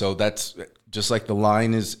 And so that's just like the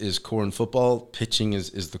line is core in football, pitching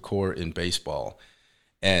is the core in baseball.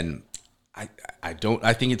 And I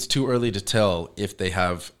think it's too early to tell if they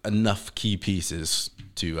have enough key pieces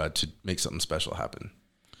to make something special happen.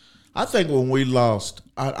 I think when we lost,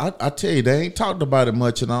 I tell you, they ain't talked about it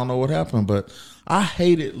much, and I don't know what happened, but I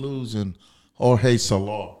hated losing Jorge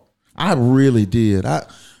Soler. I really did. I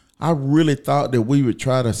really thought that we would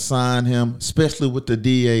try to sign him, especially with the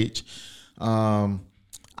DH.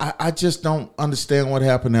 I just don't understand what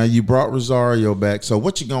happened now. You brought Rosario back, so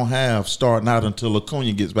what you going to have starting out until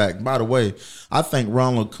Acuna gets back? By the way, I think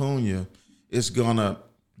Ronald Acuna is going to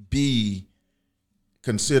be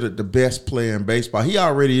considered the best player in baseball. He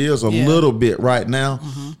already is a little bit right now,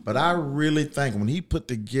 but I really think when he put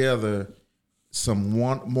together some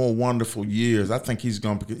more wonderful years, I think he's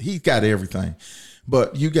got everything.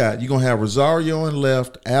 But you're gonna have Rosario in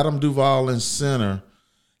left, Adam Duvall in center,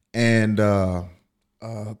 and the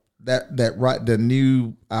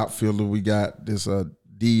new outfielder we got, this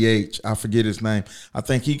DH, I forget his name. I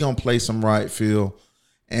think he's gonna play some right field,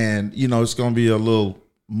 and it's gonna be a little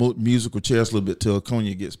musical chairs a little bit till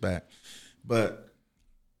Acuna gets back. but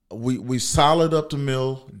we solid up the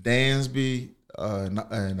middle. Dansby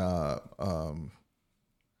and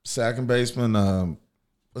second baseman,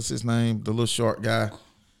 what's his name? The little short guy.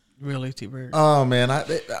 Really, T-Bird? Oh man,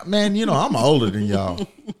 man, I'm older than y'all.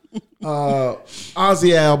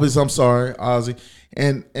 Ozzy Albies, I'm sorry, Ozzy,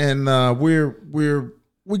 and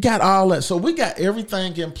we got all that, so we got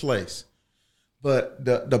everything in place. But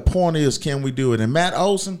the point is, can we do it? And Matt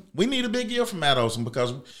Olson, we need a big year for Matt Olson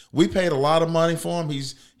because we paid a lot of money for him.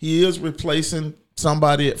 He is replacing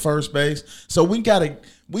somebody at first base, so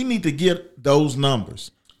we need to get those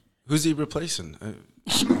numbers. Who's he replacing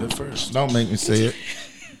at first? Don't make me say it.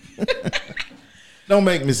 Don't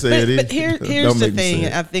make me say it. But here's the thing.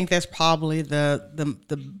 I think that's probably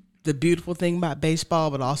the beautiful thing about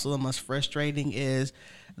baseball, but also the most frustrating is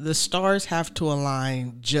the stars have to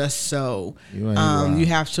align just so. You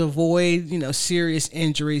have to avoid serious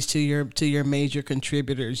injuries to your major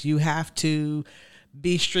contributors. You have to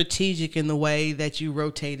be strategic in the way that you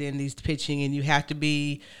rotate in these pitching, and you have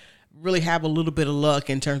to really have a little bit of luck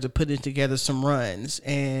in terms of putting together some runs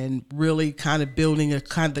and really kind of building the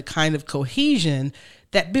kind of cohesion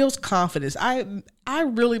that builds confidence. I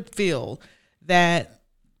really feel that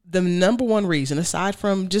the number one reason, aside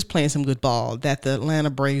from just playing some good ball, that the Atlanta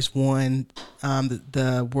Braves won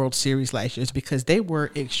the World Series last year is because they were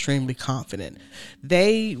extremely confident.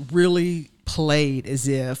 They really played as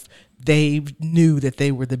if they knew that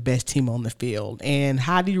they were the best team on the field. And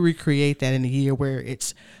how do you recreate that in a year where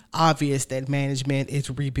it's obvious that management is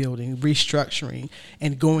rebuilding, restructuring,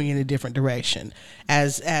 and going in a different direction?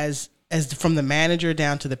 As from the manager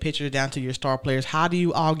down to the pitcher down to your star players, how do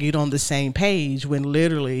you all get on the same page when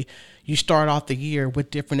literally you start off the year with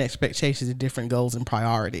different expectations and different goals and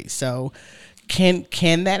priorities? So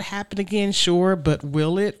can that happen again? Sure, but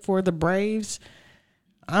will it for the Braves?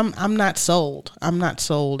 I'm not sold. I'm not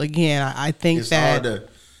sold. Again, I think it's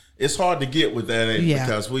hard to get with that,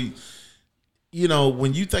 because we,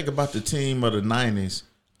 when you think about the team of the 90s,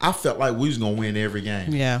 I felt like we was going to win every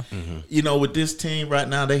game. Yeah. Mm-hmm. With this team right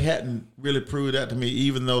now, they hadn't really proved that to me,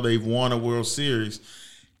 even though they've won a World Series.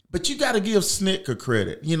 But you got to give Snitker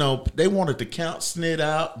credit. They wanted to count Snit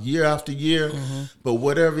out year after year, but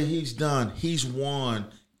whatever he's done, he's won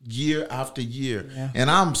year after year. Yeah. And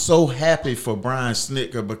I'm so happy for Brian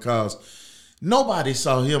Snitker because nobody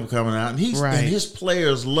saw him coming out, and and his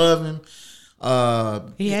players love him.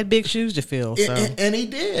 He had big shoes to fill. And he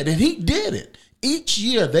did it. Each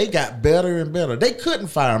year they got better and better. They couldn't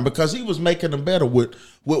fire him because he was making them better with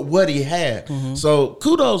what he had. Mm-hmm. So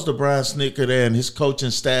kudos to Brian Snitker there and his coaching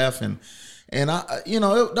staff, and I,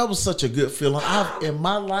 that was such a good feeling. In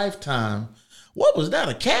my lifetime, what was that?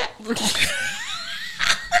 A cat?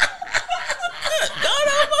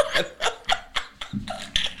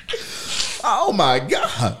 Oh my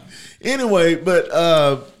God. Anyway, but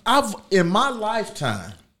in my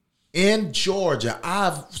lifetime in Georgia,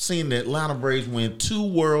 I've seen the Atlanta Braves win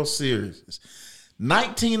 2 World Series.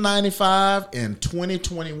 1995 and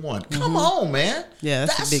 2021. Come on, man. Yeah,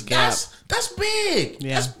 that's a big gap. That's big.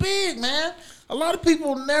 Yeah. That's big, man. A lot of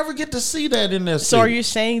people never get to see that in their city. So are you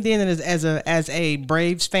saying then that as a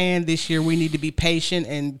Braves fan this year, we need to be patient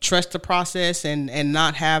and trust the process and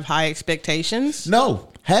not have high expectations? No.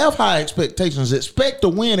 Have high expectations. Expect to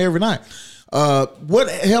win every night. What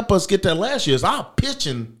helped us get that last year is our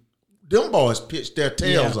pitching. Them boys pitched their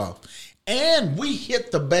tails off. And we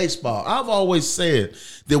hit the baseball. I've always said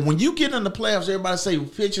that when you get in the playoffs, everybody say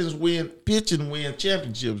pitching win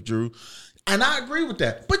championships, Drew. And I agree with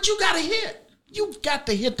that. But you got to hit. You've got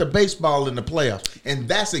to hit the baseball in the playoffs. And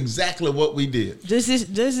that's exactly what we did. Does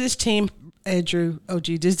this team, Drew,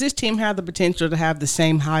 OG, does this team have the potential to have the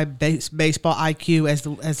same high baseball IQ as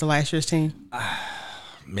the last year's team?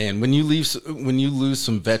 Man, when you lose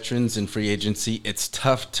some veterans in free agency, it's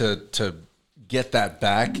tough to get that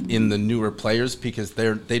back in the newer players because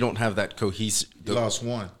they don't have that cohesion. Lost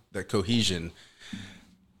one. That cohesion.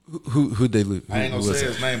 Who'd they lose? I ain't gonna say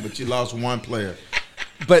his name, but you lost one player.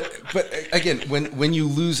 But again, when you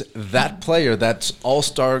lose that player, that's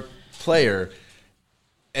all-star player,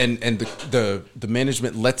 and the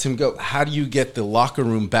management lets him go, how do you get the locker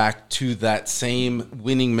room back to that same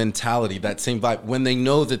winning mentality, that same vibe, when they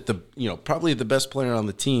know that probably the best player on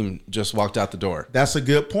the team just walked out the door? That's a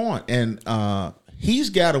good point. And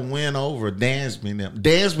he's got to win over Dansby and them.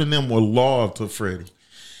 Dansby and them were loyal to Freddie.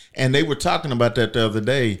 And they were talking about that the other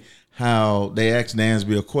day, how they asked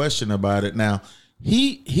Dansby a question about it. Now,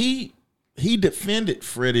 he defended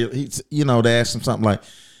Freddie. They asked him something like,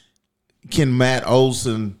 can Matt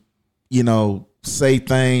Olson, say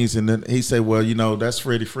things? And then he said, well, that's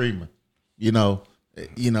Freddie Freeman, and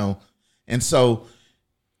so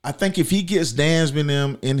I think if he gets Dansby and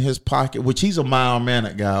them in his pocket, which he's a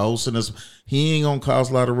mild-mannered guy, Olsen he ain't gonna cause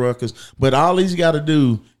a lot of ruckus. But all he's got to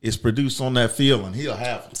do is produce on that field, and he'll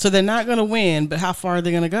have it. So they're not going to win, but how far are they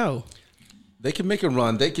going to go? They can make a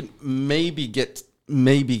run. They can maybe get to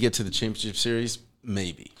the championship series,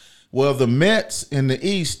 maybe. Well, the Mets in the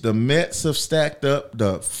East, the Mets have stacked up.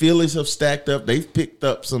 The Phillies have stacked up. They've picked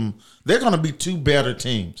up some. They're going to be two better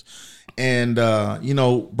teams. And,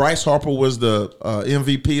 Bryce Harper was the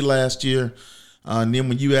MVP last year. And then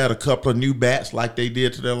when you add a couple of new bats like they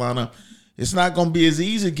did to their lineup, it's not going to be as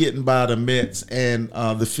easy getting by the Mets and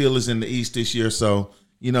the Phillies in the East this year. So,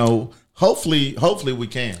 hopefully we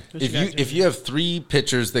can. If you have three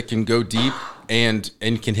pitchers that can go deep and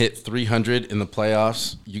can hit 300 in the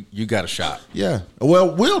playoffs, you got a shot. Yeah.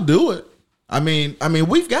 Well, we'll do it. I mean,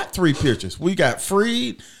 we've got three pitchers. We got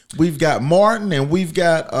Fried, we've got Martin, and we've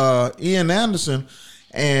got Ian Anderson.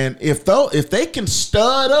 And if they can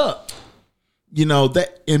stud up,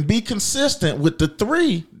 that and be consistent with the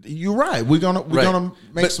three, you're right. We're gonna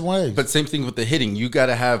make some waves. But same thing with the hitting. You got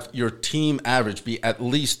to have your team average be at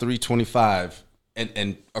least 325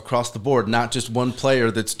 and across the board, not just one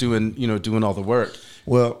player that's doing all the work.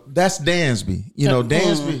 Well, that's Dansby.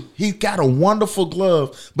 Dansby, he's got a wonderful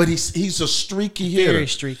glove, but he's a streaky hitter. Very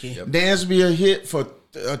streaky. Yep. Dansby will hit for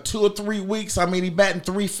 2 or 3 weeks. I mean, he batting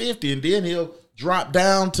 350, and then he'll drop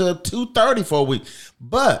down to 230 for a week.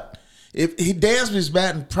 But Dansby's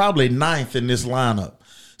batting probably 9th in this lineup.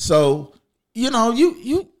 So,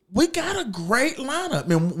 we got a great lineup. I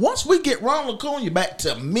mean, once we get Ronald Acuna back,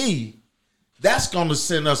 to me, that's going to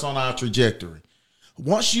send us on our trajectory.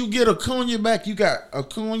 Once you get Acuna back, you got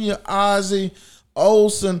Acuna, Ozzie,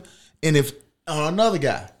 Olsen, and if another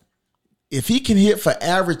guy, if he can hit for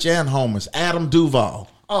average and homers, Adam Duvall.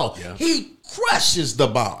 He crushes the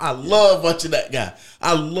ball. I love watching that guy.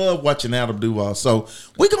 I love watching Adam Duvall. So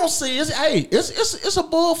we're gonna see. It's a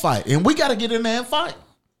bullfight, and we got to get in there and fight.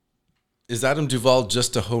 Is Adam Duvall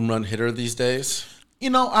just a home run hitter these days?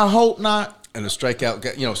 I hope not. And a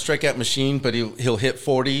strikeout machine, but he'll hit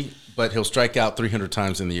 40. But he'll strike out 300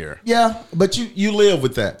 times in the year. Yeah, but you live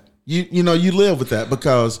with that. You live with that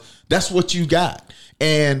because that's what you got.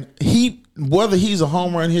 And whether he's a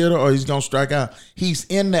home run hitter or he's going to strike out, he's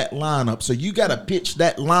in that lineup. So you got to pitch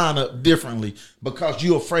that lineup differently because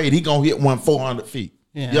you're afraid he's going to hit one 400 feet.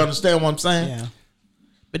 Yeah. You understand what I'm saying? Yeah.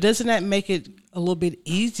 But doesn't that make it a little bit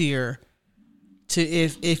easier to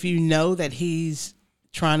if you know that he's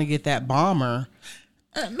trying to get that bomber?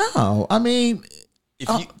 No, I mean –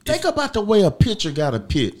 think about the way a pitcher got to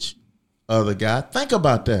pitch, other guy. Think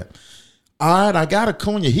about that. All right, I got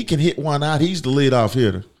Acuna. He can hit one out. He's the leadoff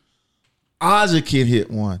hitter. Ozzie can hit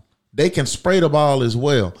one. They can spray the ball as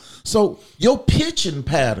well. So your pitching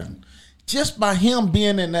pattern, just by him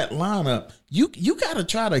being in that lineup, you got to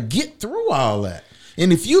try to get through all that.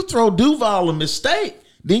 And if you throw Duvall a mistake,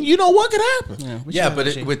 then you know what could happen.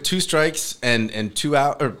 But with 2 strikes and 2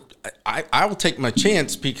 out, or I will take my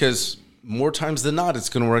chance because – more times than not, it's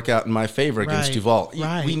going to work out in my favor against Duvall.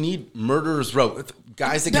 Right. We need murderers row.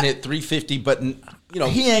 Guys that can hit 350, but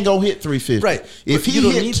he ain't gonna hit 350. Right. If he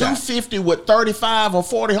hit 250 with 35 or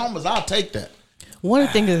 40 homers, I'll take that. One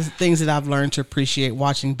of the things that I've learned to appreciate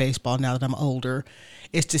watching baseball now that I'm older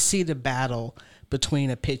is to see the battle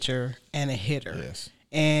between a pitcher and a hitter. Yes.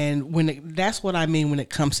 And that's what I mean when it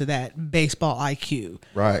comes to that baseball IQ.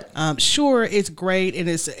 Right. Sure, it's great and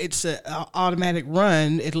it's an automatic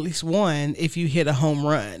run, at least one, if you hit a home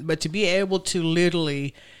run. But to be able to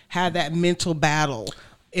literally have that mental battle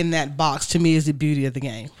in that box, to me, is the beauty of the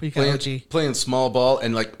game. Playing small ball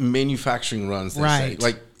and like manufacturing runs. They say.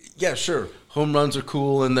 Like, yeah, sure, home runs are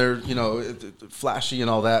cool and they're flashy and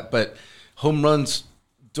all that, but home runs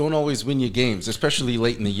don't always win you games, especially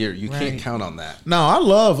late in the year. You can't count on that. No, I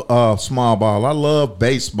love small ball. I love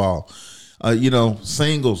baseball.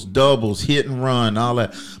 Singles, doubles, hit and run, all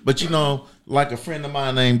that. But, like a friend of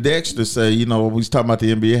mine named Dexter said, we was talking about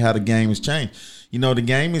the NBA, how the game has changed. The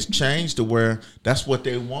game has changed to where that's what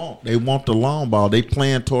they want. They want the long ball. They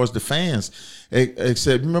playing towards the fans.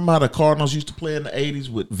 Except, remember how the Cardinals used to play in the 80s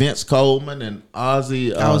with Vince Coleman and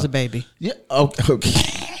Ozzie? I was a baby. Yeah, okay.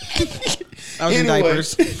 I was in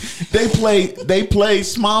diapers. They play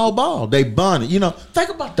small ball. They bunt it. Think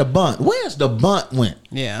about the bunt. Where's the bunt went?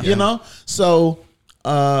 Yeah. So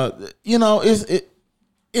that's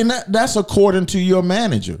according to your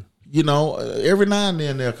manager. Every now and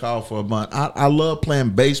then they'll call for a bunt. I love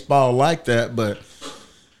playing baseball like that, but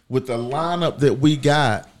with the lineup that we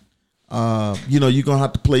got, you're gonna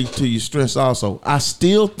have to play to your strengths also. I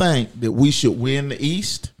still think that we should win the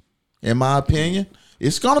East, in my opinion.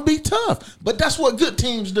 It's going to be tough. But that's what good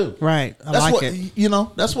teams do. Right. That's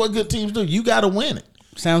it. That's what good teams do. You got to win it.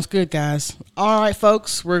 Sounds good, guys. All right,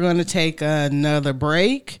 folks, we're going to take another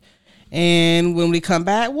break. And when we come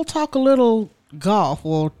back, we'll talk a little golf.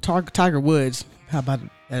 We'll talk Tiger Woods. How about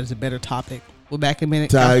that is a better topic. We'll back in a minute.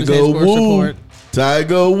 Tiger Woo.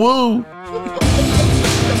 Tiger Woo.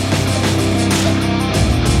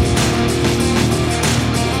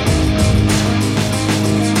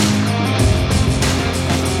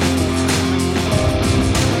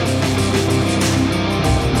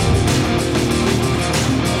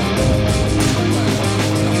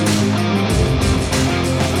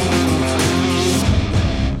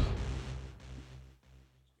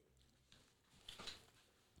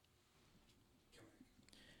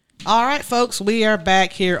 All right, folks, we are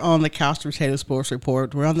back here on the Couch Potato Sports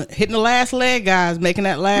Report. We're hitting the last leg, guys, making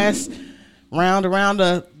that last round around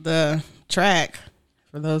the track.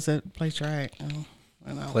 For those that play track,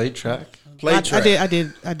 Play track. Play track.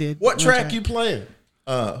 I did. What track you playing?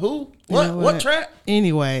 Who? What track?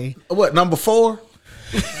 Anyway, what number 4?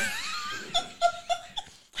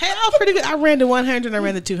 Hey, I was pretty good. I ran the 100. I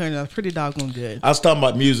ran the 200. I was pretty doggone good. I was talking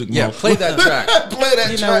about music. Yeah, play that track. Play that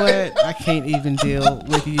track. You know what? I can't even deal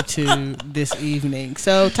with you two this evening.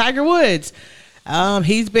 So Tiger Woods,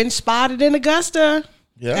 he's been spotted in Augusta.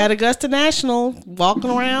 Yeah. At Augusta National, walking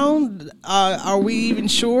around. Are we even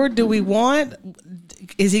sure? Do we want?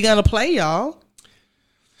 Is he going to play, y'all?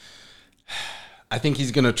 I think he's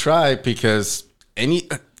going to try because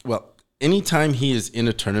anytime he is in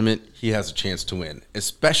a tournament, he has a chance to win,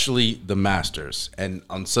 especially the Masters. And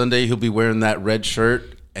on Sunday, he'll be wearing that red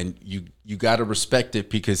shirt, and you got to respect it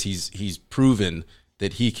because he's proven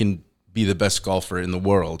that he can be the best golfer in the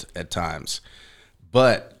world at times.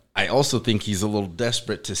 But I also think he's a little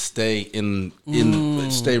desperate to stay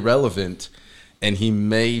stay relevant, and he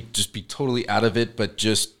may just be totally out of it, but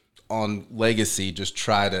just on legacy, just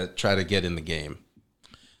try to get in the game.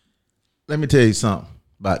 Let me tell you something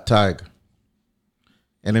about Tiger.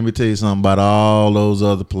 And let me tell you something about all those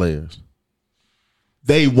other players.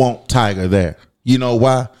 They want Tiger there. You know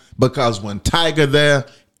why? Because when Tiger there,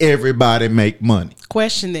 everybody make money.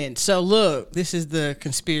 Question then. So look, this is the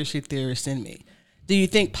conspiracy theorist in me. Do you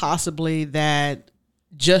think possibly that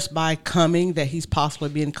just by coming that he's possibly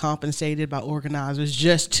being compensated by organizers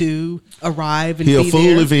just to arrive and He'll be fool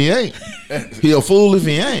there? if he ain't. He'll fool if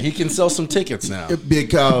he ain't. He can sell some tickets now.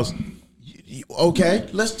 Because, okay,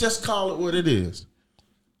 let's just call it what it is.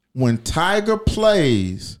 When Tiger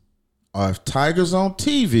plays, or if Tiger's on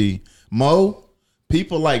TV, Mo,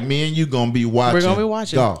 people like me and you gonna be watching. We're gonna be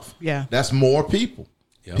watching golf. Yeah, that's more people.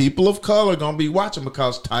 Yep. People of color gonna be watching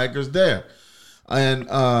because Tiger's there, and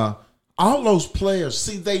all those players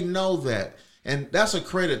see they know that, and that's a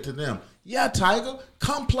credit to them. Yeah, Tiger,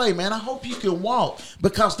 come play, man. I hope you can walk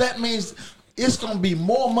because that means it's gonna be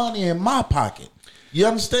more money in my pocket. You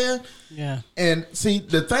understand? Yeah. And see,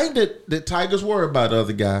 the thing that Tiger's worried about the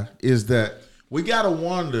other guy is that we got to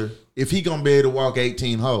wonder if he going to be able to walk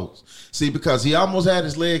 18 holes. See, because he almost had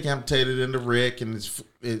his leg amputated in the wreck and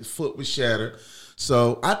his foot was shattered.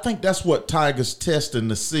 So I think that's what Tiger's testing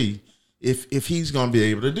to see if he's going to be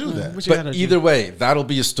able to do that. But either way, that'll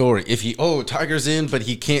be a story. If Tiger's in, but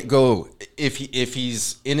he can't go. If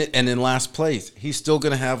he's in it and in last place, he's still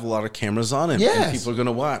going to have a lot of cameras on him. Yes. And people are going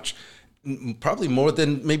to watch. Probably more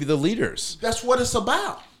than maybe the leaders. That's what it's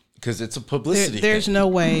about. Because it's a publicity There's thing. no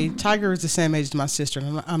way. Tiger is the same age as my sister.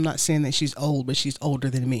 And I'm not saying that she's old, but she's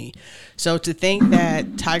older than me. So to think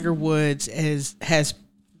that Tiger Woods has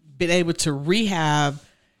been able to rehab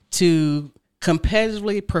to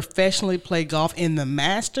competitively, professionally play golf in the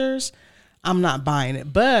Masters, I'm not buying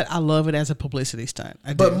it. But I love it as a publicity stunt.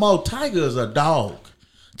 But Mo, Tiger is a dog.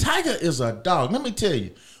 Tiger is a dog. Let me tell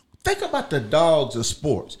you. Think about the dogs of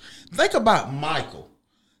sports. Think about Michael.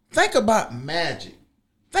 Think about Magic.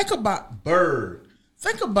 Think about Bird.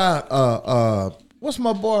 Think about what's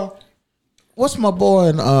my boy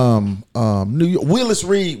in New York? Willis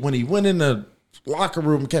Reed when he went in the locker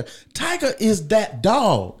room. Tiger is that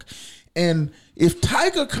dog. And if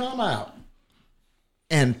Tiger come out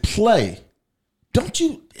and play,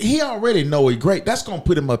 he already know he's great. That's gonna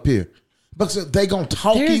put him up here. Because they going to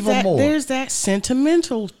talk even more. There's that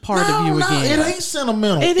sentimental part of you again. It ain't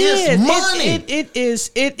sentimental. It's money.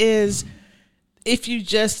 It is. If you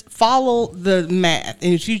just follow the math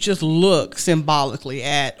and if you just look symbolically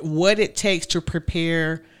at what it takes to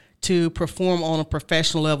prepare to perform on a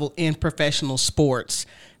professional level in professional sports,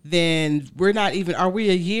 then we're not even. Are we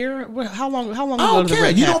a year? How long? How long ago did the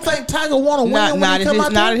wreck You happen? don't think Tiger want to win?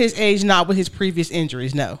 Not at his age. Not with his previous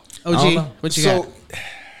injuries. No. OG, what you got?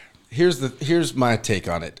 Here's my take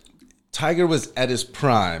on it. Tiger was at his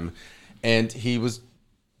prime, and he was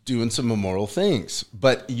doing some immoral things.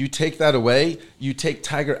 But you take that away, you take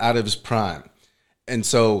Tiger out of his prime. And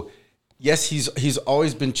so, yes, he's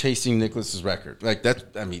always been chasing Nicklaus's record. Like that,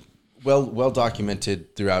 I mean, well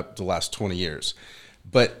documented throughout the last 20 years.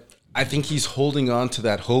 But I think he's holding on to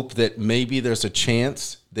that hope that maybe there's a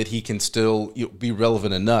chance that he can still be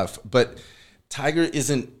relevant enough. But Tiger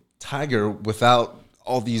isn't Tiger without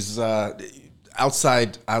all these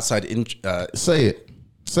outside. Say it.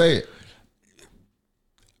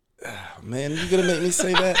 Man, you gonna make me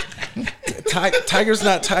say that? Tiger's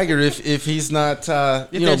not Tiger if he's not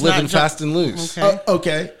living fast and loose.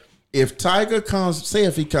 Okay. If Tiger comes, say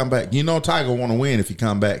if he come back, Tiger want to win if he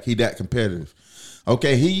come back. He that competitive.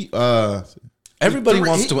 Okay, everybody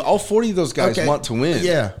wants to win. All 40 of those guys want to win.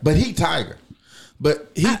 Yeah, but he Tiger.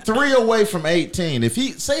 But he 3 away from 18. If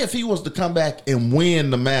he was to come back and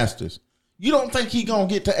win the Masters, you don't think he gonna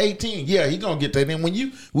get to 18? Yeah, he gonna get that. And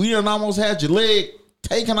when we done almost had your leg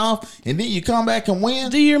taken off, and then you come back and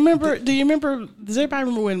win. Do you remember? Does everybody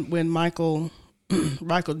remember when Michael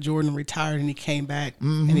Jordan retired and he came back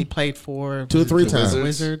and he played for 2 or 3 times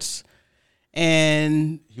Wizards?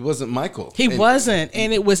 And he wasn't Michael. He wasn't,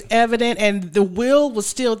 and it was evident. And the will was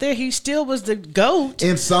still there. He still was the GOAT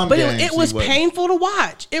in some but games. It was painful to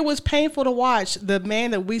watch. It was painful to watch the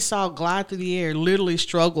man that we saw glide through the air literally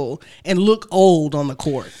struggle and look old on the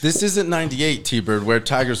court. This isn't '98 T-Bird where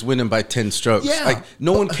Tiger's winning by 10 strokes. Yeah, like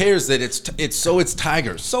no one cares that it's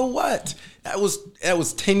Tiger. So what? That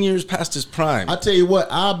was 10 years past his prime. I tell you what,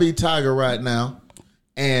 I'll be Tiger right now,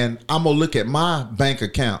 and I'm gonna look at my bank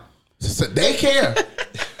account. So they care.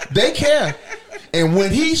 They care. And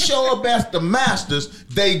when he show up at the Masters,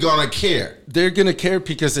 they gonna care. They're gonna care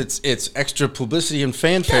because it's extra publicity and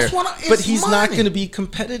fanfare. But he's not gonna be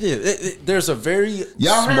competitive. There's a very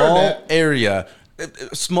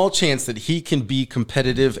small chance that he can be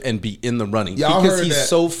competitive and be in the running because he's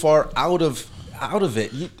so far out of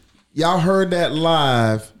it. Y'all heard that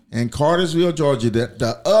live in Cartersville, Georgia. That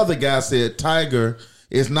the other guy said Tiger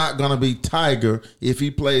is not going to be Tiger if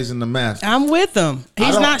he plays in the Masters. I'm with him.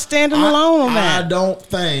 He's not standing alone on that. I don't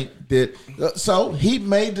think that. So he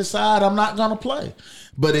may decide I'm not going to play.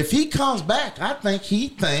 But if he comes back, I think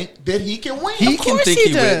that he can win. Of course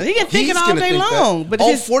he does. He can think it all day long. But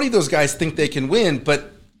all 40 of those guys think they can win,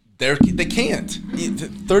 but they can't.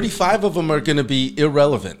 35 of them are going to be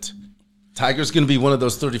irrelevant. Tiger's going to be one of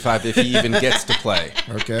those 35 if he even gets to play.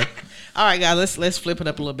 Okay. All right, guys, let's flip it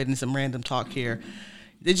up a little bit in some random talk here.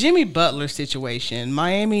 The Jimmy Butler situation,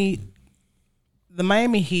 the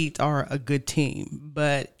Miami Heat are a good team,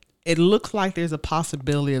 but it looks like there's a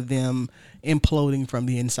possibility of them imploding from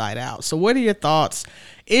the inside out. So what are your thoughts?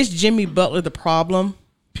 Is Jimmy Butler the problem?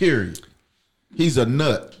 Period. He's a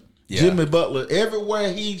nut. Yeah. Jimmy Butler,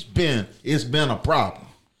 everywhere he's been, it's been a problem.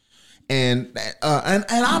 And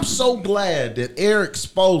I'm so glad that Eric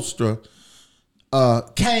Spoelstra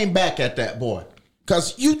came back at that boy.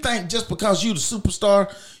 Because you think just because you the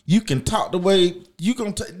superstar, you can talk the way you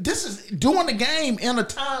going to. This is doing the game in a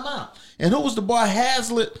timeout. And who was the boy?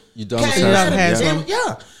 Hazlitt. Hazlitt.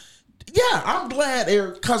 Yeah, I'm glad,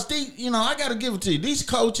 Eric, because I got to give it to you. These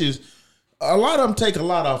coaches, a lot of them take a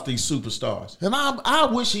lot off these superstars. And I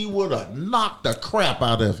wish he would have knocked the crap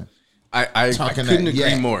out of him. I couldn't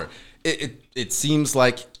agree more. It seems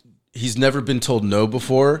like he's never been told no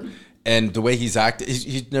before. And the way he's acted,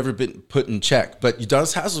 he's never been put in check. But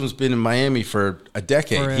Udonis Haslem's been in Miami for a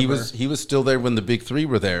decade. Forever. He was still there when the big three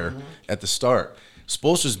were there at the start.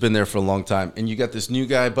 Spoelstra's been there for a long time, and you got this new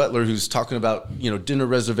guy Butler who's talking about dinner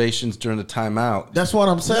reservations during the timeout. That's what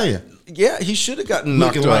I'm saying. Yeah, he should have gotten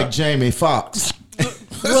knocked looking out. like Jamie Foxx.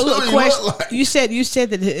 Well, look, question. You said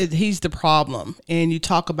that he's the problem, and you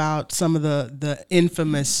talk about some of the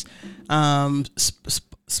infamous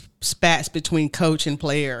spats between coach and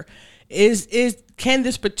player. Can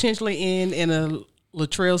this potentially end in a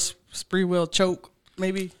Latrell Sprewell choke?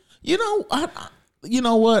 Maybe. You know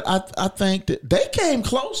what? I think that they came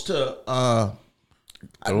close to.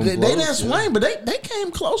 They didn't swing, but they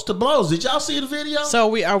came close to blows. Did y'all see the video?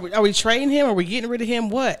 So are we trading him? Are we getting rid of him?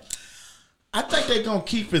 What? I think they're gonna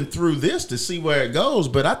keep him through this to see where it goes,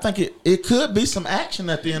 but I think it could be some action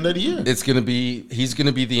at the end of the year. He's gonna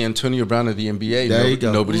be the Antonio Brown of the NBA. There you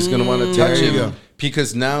go. Nobody's gonna want to touch him go.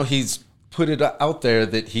 because now he's put it out there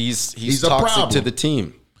that he's toxic to the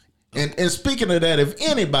team. And speaking of that, if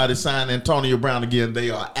anybody signed Antonio Brown again, they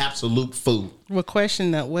are absolute fool. Well,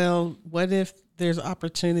 question that. Well, what if there's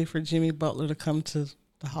opportunity for Jimmy Butler to come to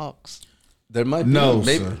the Hawks? There might be. No,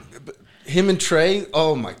 maybe. sir. him and Trey.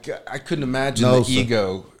 Oh my God, I couldn't imagine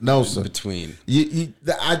ego. Sir. Between.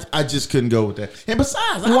 I just couldn't go with that. And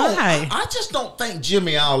besides, why? I just don't think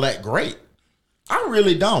Jimmy all that great. I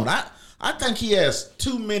really don't. I think he has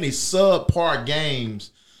too many subpar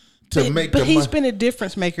games to make. But he's been a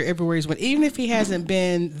difference maker everywhere he's went. Even if he hasn't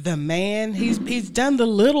been the man, he's done the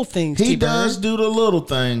little things. He does do the little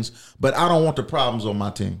things, but I don't want the problems on my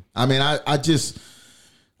team. I mean, I just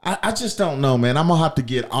don't know, man. I'm gonna have to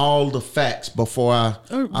get all the facts before I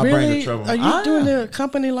bring the trouble. Are you doing the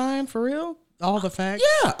company line for real? All the facts?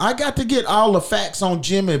 Yeah, I got to get all the facts on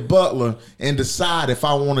Jimmy Butler and decide if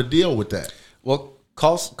I want to deal with that. Well,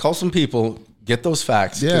 call some people, get those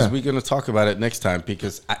facts, because we're going to talk about it next time.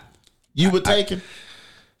 Because I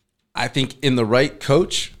think in the right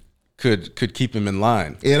coach could keep him in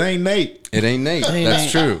line. It ain't Nate.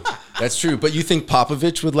 That's true. That's true. But you think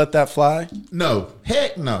Popovich would let that fly? No.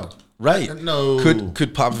 Heck no. Right. No.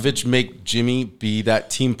 Could Popovich make Jimmy be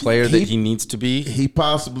that team player that he needs to be? He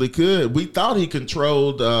possibly could. We thought he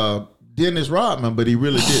controlled Dennis Rodman, but he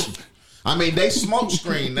really didn't. I mean, they smoke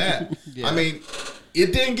screened that. Yeah. I mean,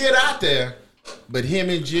 it didn't get out there, but him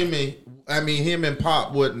and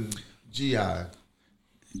Pop wasn't GI.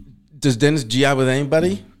 Does Dennis GI with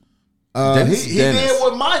anybody? He did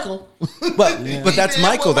with Michael. But that's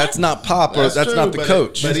Michael. That's not Pop, or that's not the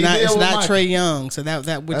coach. But it's not Trae Young, so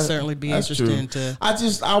that would certainly be interesting to.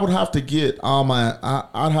 I would have to get all my.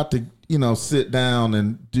 I'd have to sit down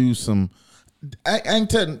and do some. I ain't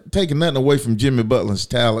taking nothing away from Jimmy Butler's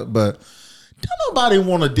talent, but don't nobody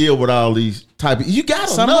want to deal with all these type of. You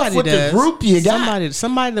got enough with the group you got.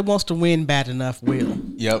 Somebody that wants to win bad enough will.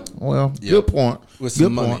 Yep. Well, good point. With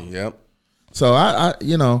some money. Yep. So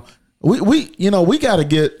we got to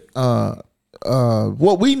get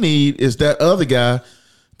what we need is that other guy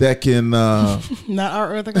that can not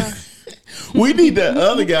our other guy. We need that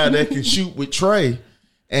other guy that can shoot with Trey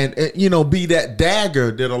and be that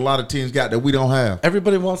dagger that a lot of teams got that we don't have.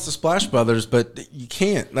 Everybody wants the Splash Brothers, but you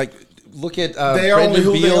can't. Like, look at Bradley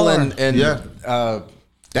Beal and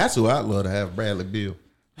that's who I'd love to have, Bradley Beal.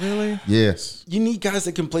 Really? Yes. You need guys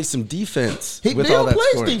that can play some defense. He plays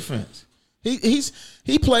defense.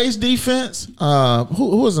 He plays defense.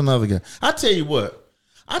 Who is another guy? I tell you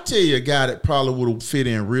a guy that probably would have fit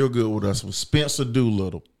in real good with us was Spencer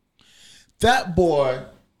Doolittle. That boy.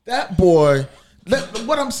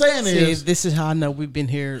 What I'm saying is, this is how I know we've been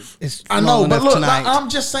here. I know, but look, I'm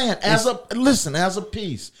just saying as a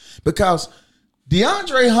piece, because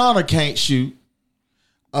DeAndre Hunter can't shoot.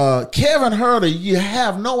 Kevin Huerter, you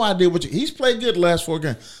have no idea he's played good the last 4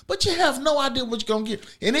 games, but you have no idea what you're gonna get,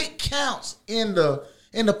 and it counts in the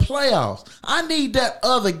playoffs. I need that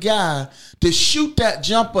other guy to shoot that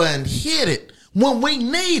jumper and hit it when we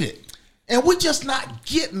need it, and we're just not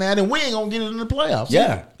getting that, and we ain't gonna get it in the playoffs.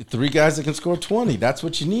 Yeah, 3 guys that can score 20. That's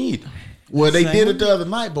what you need. Well, they did it the other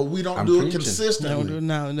night, but we don't do it consistently.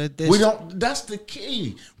 No, we don't. That's the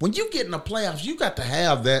key. When you get in the playoffs, you got to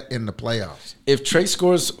have that in the playoffs. If Trey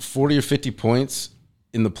scores 40 or 50 points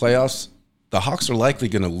in the playoffs, the Hawks are likely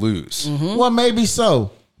going to lose. Mm-hmm. Well, maybe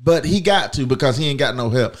so, but he got to, because he ain't got no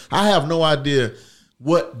help. I have no idea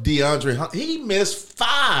what DeAndre Hunter. He missed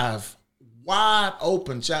 5 wide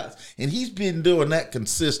open shots, and he's been doing that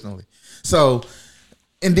consistently. So.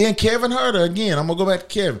 And then Kevin Huerter, again, I'm going to go back to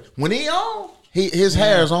Kevin. When he on, his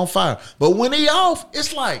hair is on fire. But when he off,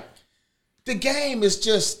 it's like the game is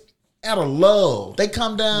just at a lull. They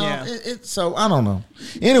come down. Yeah. So, I don't know.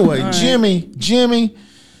 Anyway, right. Jimmy,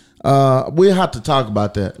 we'll have to talk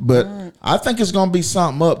about that. But right. I think it's going to be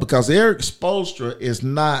something up, because Eric Spoelstra is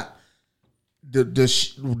not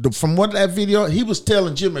from what that video, he was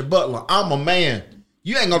telling Jimmy Butler, I'm a man.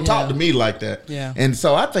 You ain't going to talk to me like that. Yeah. And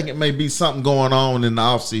so I think it may be something going on in the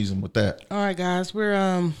offseason with that. All right, guys.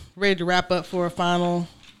 We're ready to wrap up for a final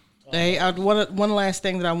day. One last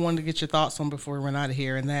thing that I wanted to get your thoughts on before we run out of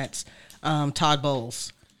here, and that's Todd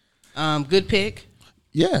Bowles. Good pick.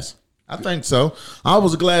 Yes, I think so. I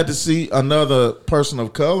was glad to see another person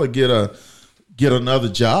of color get another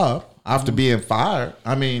job after being fired.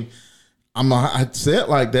 I mean, I'd say it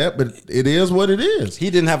like that, but it is what it is. He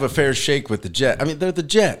didn't have a fair shake with the Jets. I mean, they're the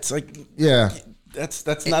Jets. Like, yeah,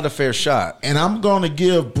 that's not a fair shot. And I'm going to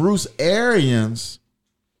give Bruce Arians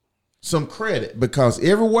some credit, because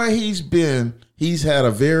everywhere he's been, he's had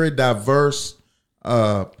a very diverse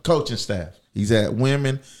coaching staff. He's had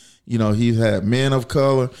women, he's had men of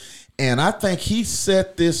color, and I think he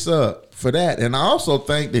set this up for that. And I also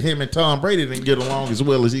think that him and Tom Brady didn't get along as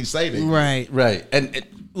well as he said it. Right. And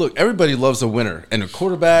look, everybody loves a winner and a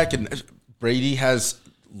quarterback, and Brady has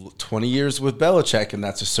 20 years with Belichick, and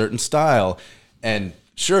that's a certain style. And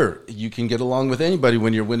Sure, you can get along with anybody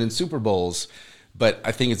when you're winning Super Bowls, but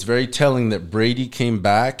I think it's very telling that Brady came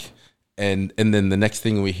back, and then the next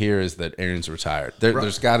thing we hear is that Aaron's retired.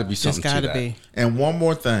 There's got to be something to that. And one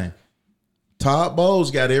more thing, Todd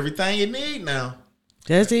Bowles got everything he need now.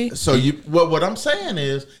 Does he? So what I'm saying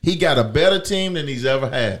is he got a better team than he's ever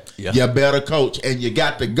had. Yeah. You better coach, and you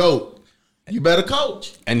got the GOAT. You better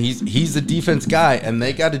coach. And he's a defense guy, and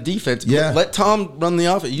they got a defense. Yeah. Let Tom run the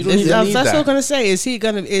offense. You don't even need That's that. what I'm gonna say.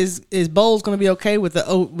 Is Bowles gonna be okay with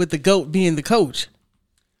the GOAT being the coach?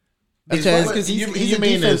 Because he's a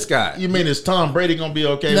defense guy. You mean is Tom Brady gonna be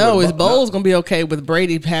okay? No, with is Bowles gonna be okay with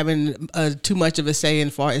Brady having too much of a say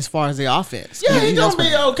as far as the offense? Yeah, he's gonna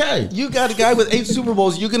be okay. You got a guy with 8 Super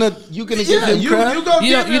Bowls. You gonna give him crap?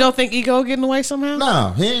 You don't think ego getting away somehow?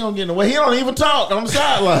 No, he ain't gonna get in the way. He don't even talk on the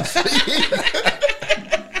sideline.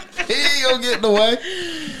 He ain't gonna get in the way.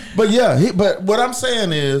 But yeah, but what I'm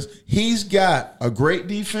saying is he's got a great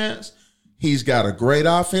defense. He's got a great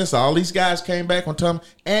offense. All these guys came back on time,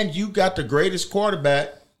 and you got the greatest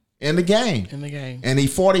quarterback in the game. And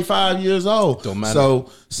he's 45 years old. Don't matter.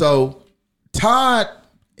 So Todd,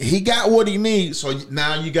 he got what he needs. So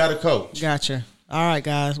now you got a coach. Gotcha. All right,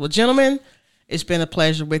 guys. Well, gentlemen, it's been a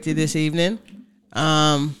pleasure with you this evening.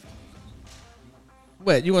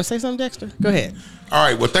 What, you want to say something, Dexter? Go ahead. All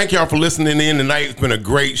right. Well, thank y'all for listening in tonight. It's been a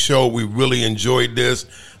great show. We really enjoyed this.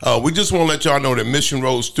 We just want to let y'all know that Mission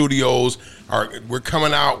Road Studios we're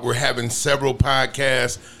coming out. We're having several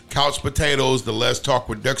podcasts, Couch Potatoes, the Let's Talk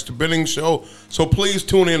with Dexter Bennings show. So please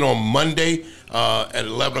tune in on Monday at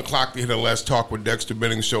 11 o'clock to hear the Let's Talk with Dexter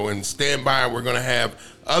Bennings show. And stand by. We're going to have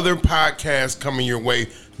other podcasts coming your way.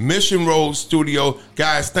 Mission Road Studio.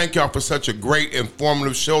 Guys, thank y'all for such a great,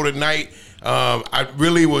 informative show tonight. I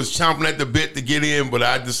really was chomping at the bit to get in, but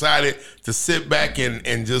I decided to sit back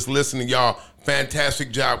and just listen to y'all.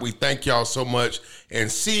 Fantastic job. We thank y'all so much.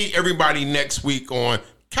 And see everybody next week on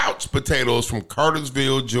Couch Potatoes from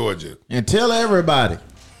Cartersville, Georgia. And tell everybody.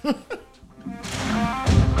 Good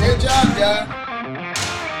job, guys.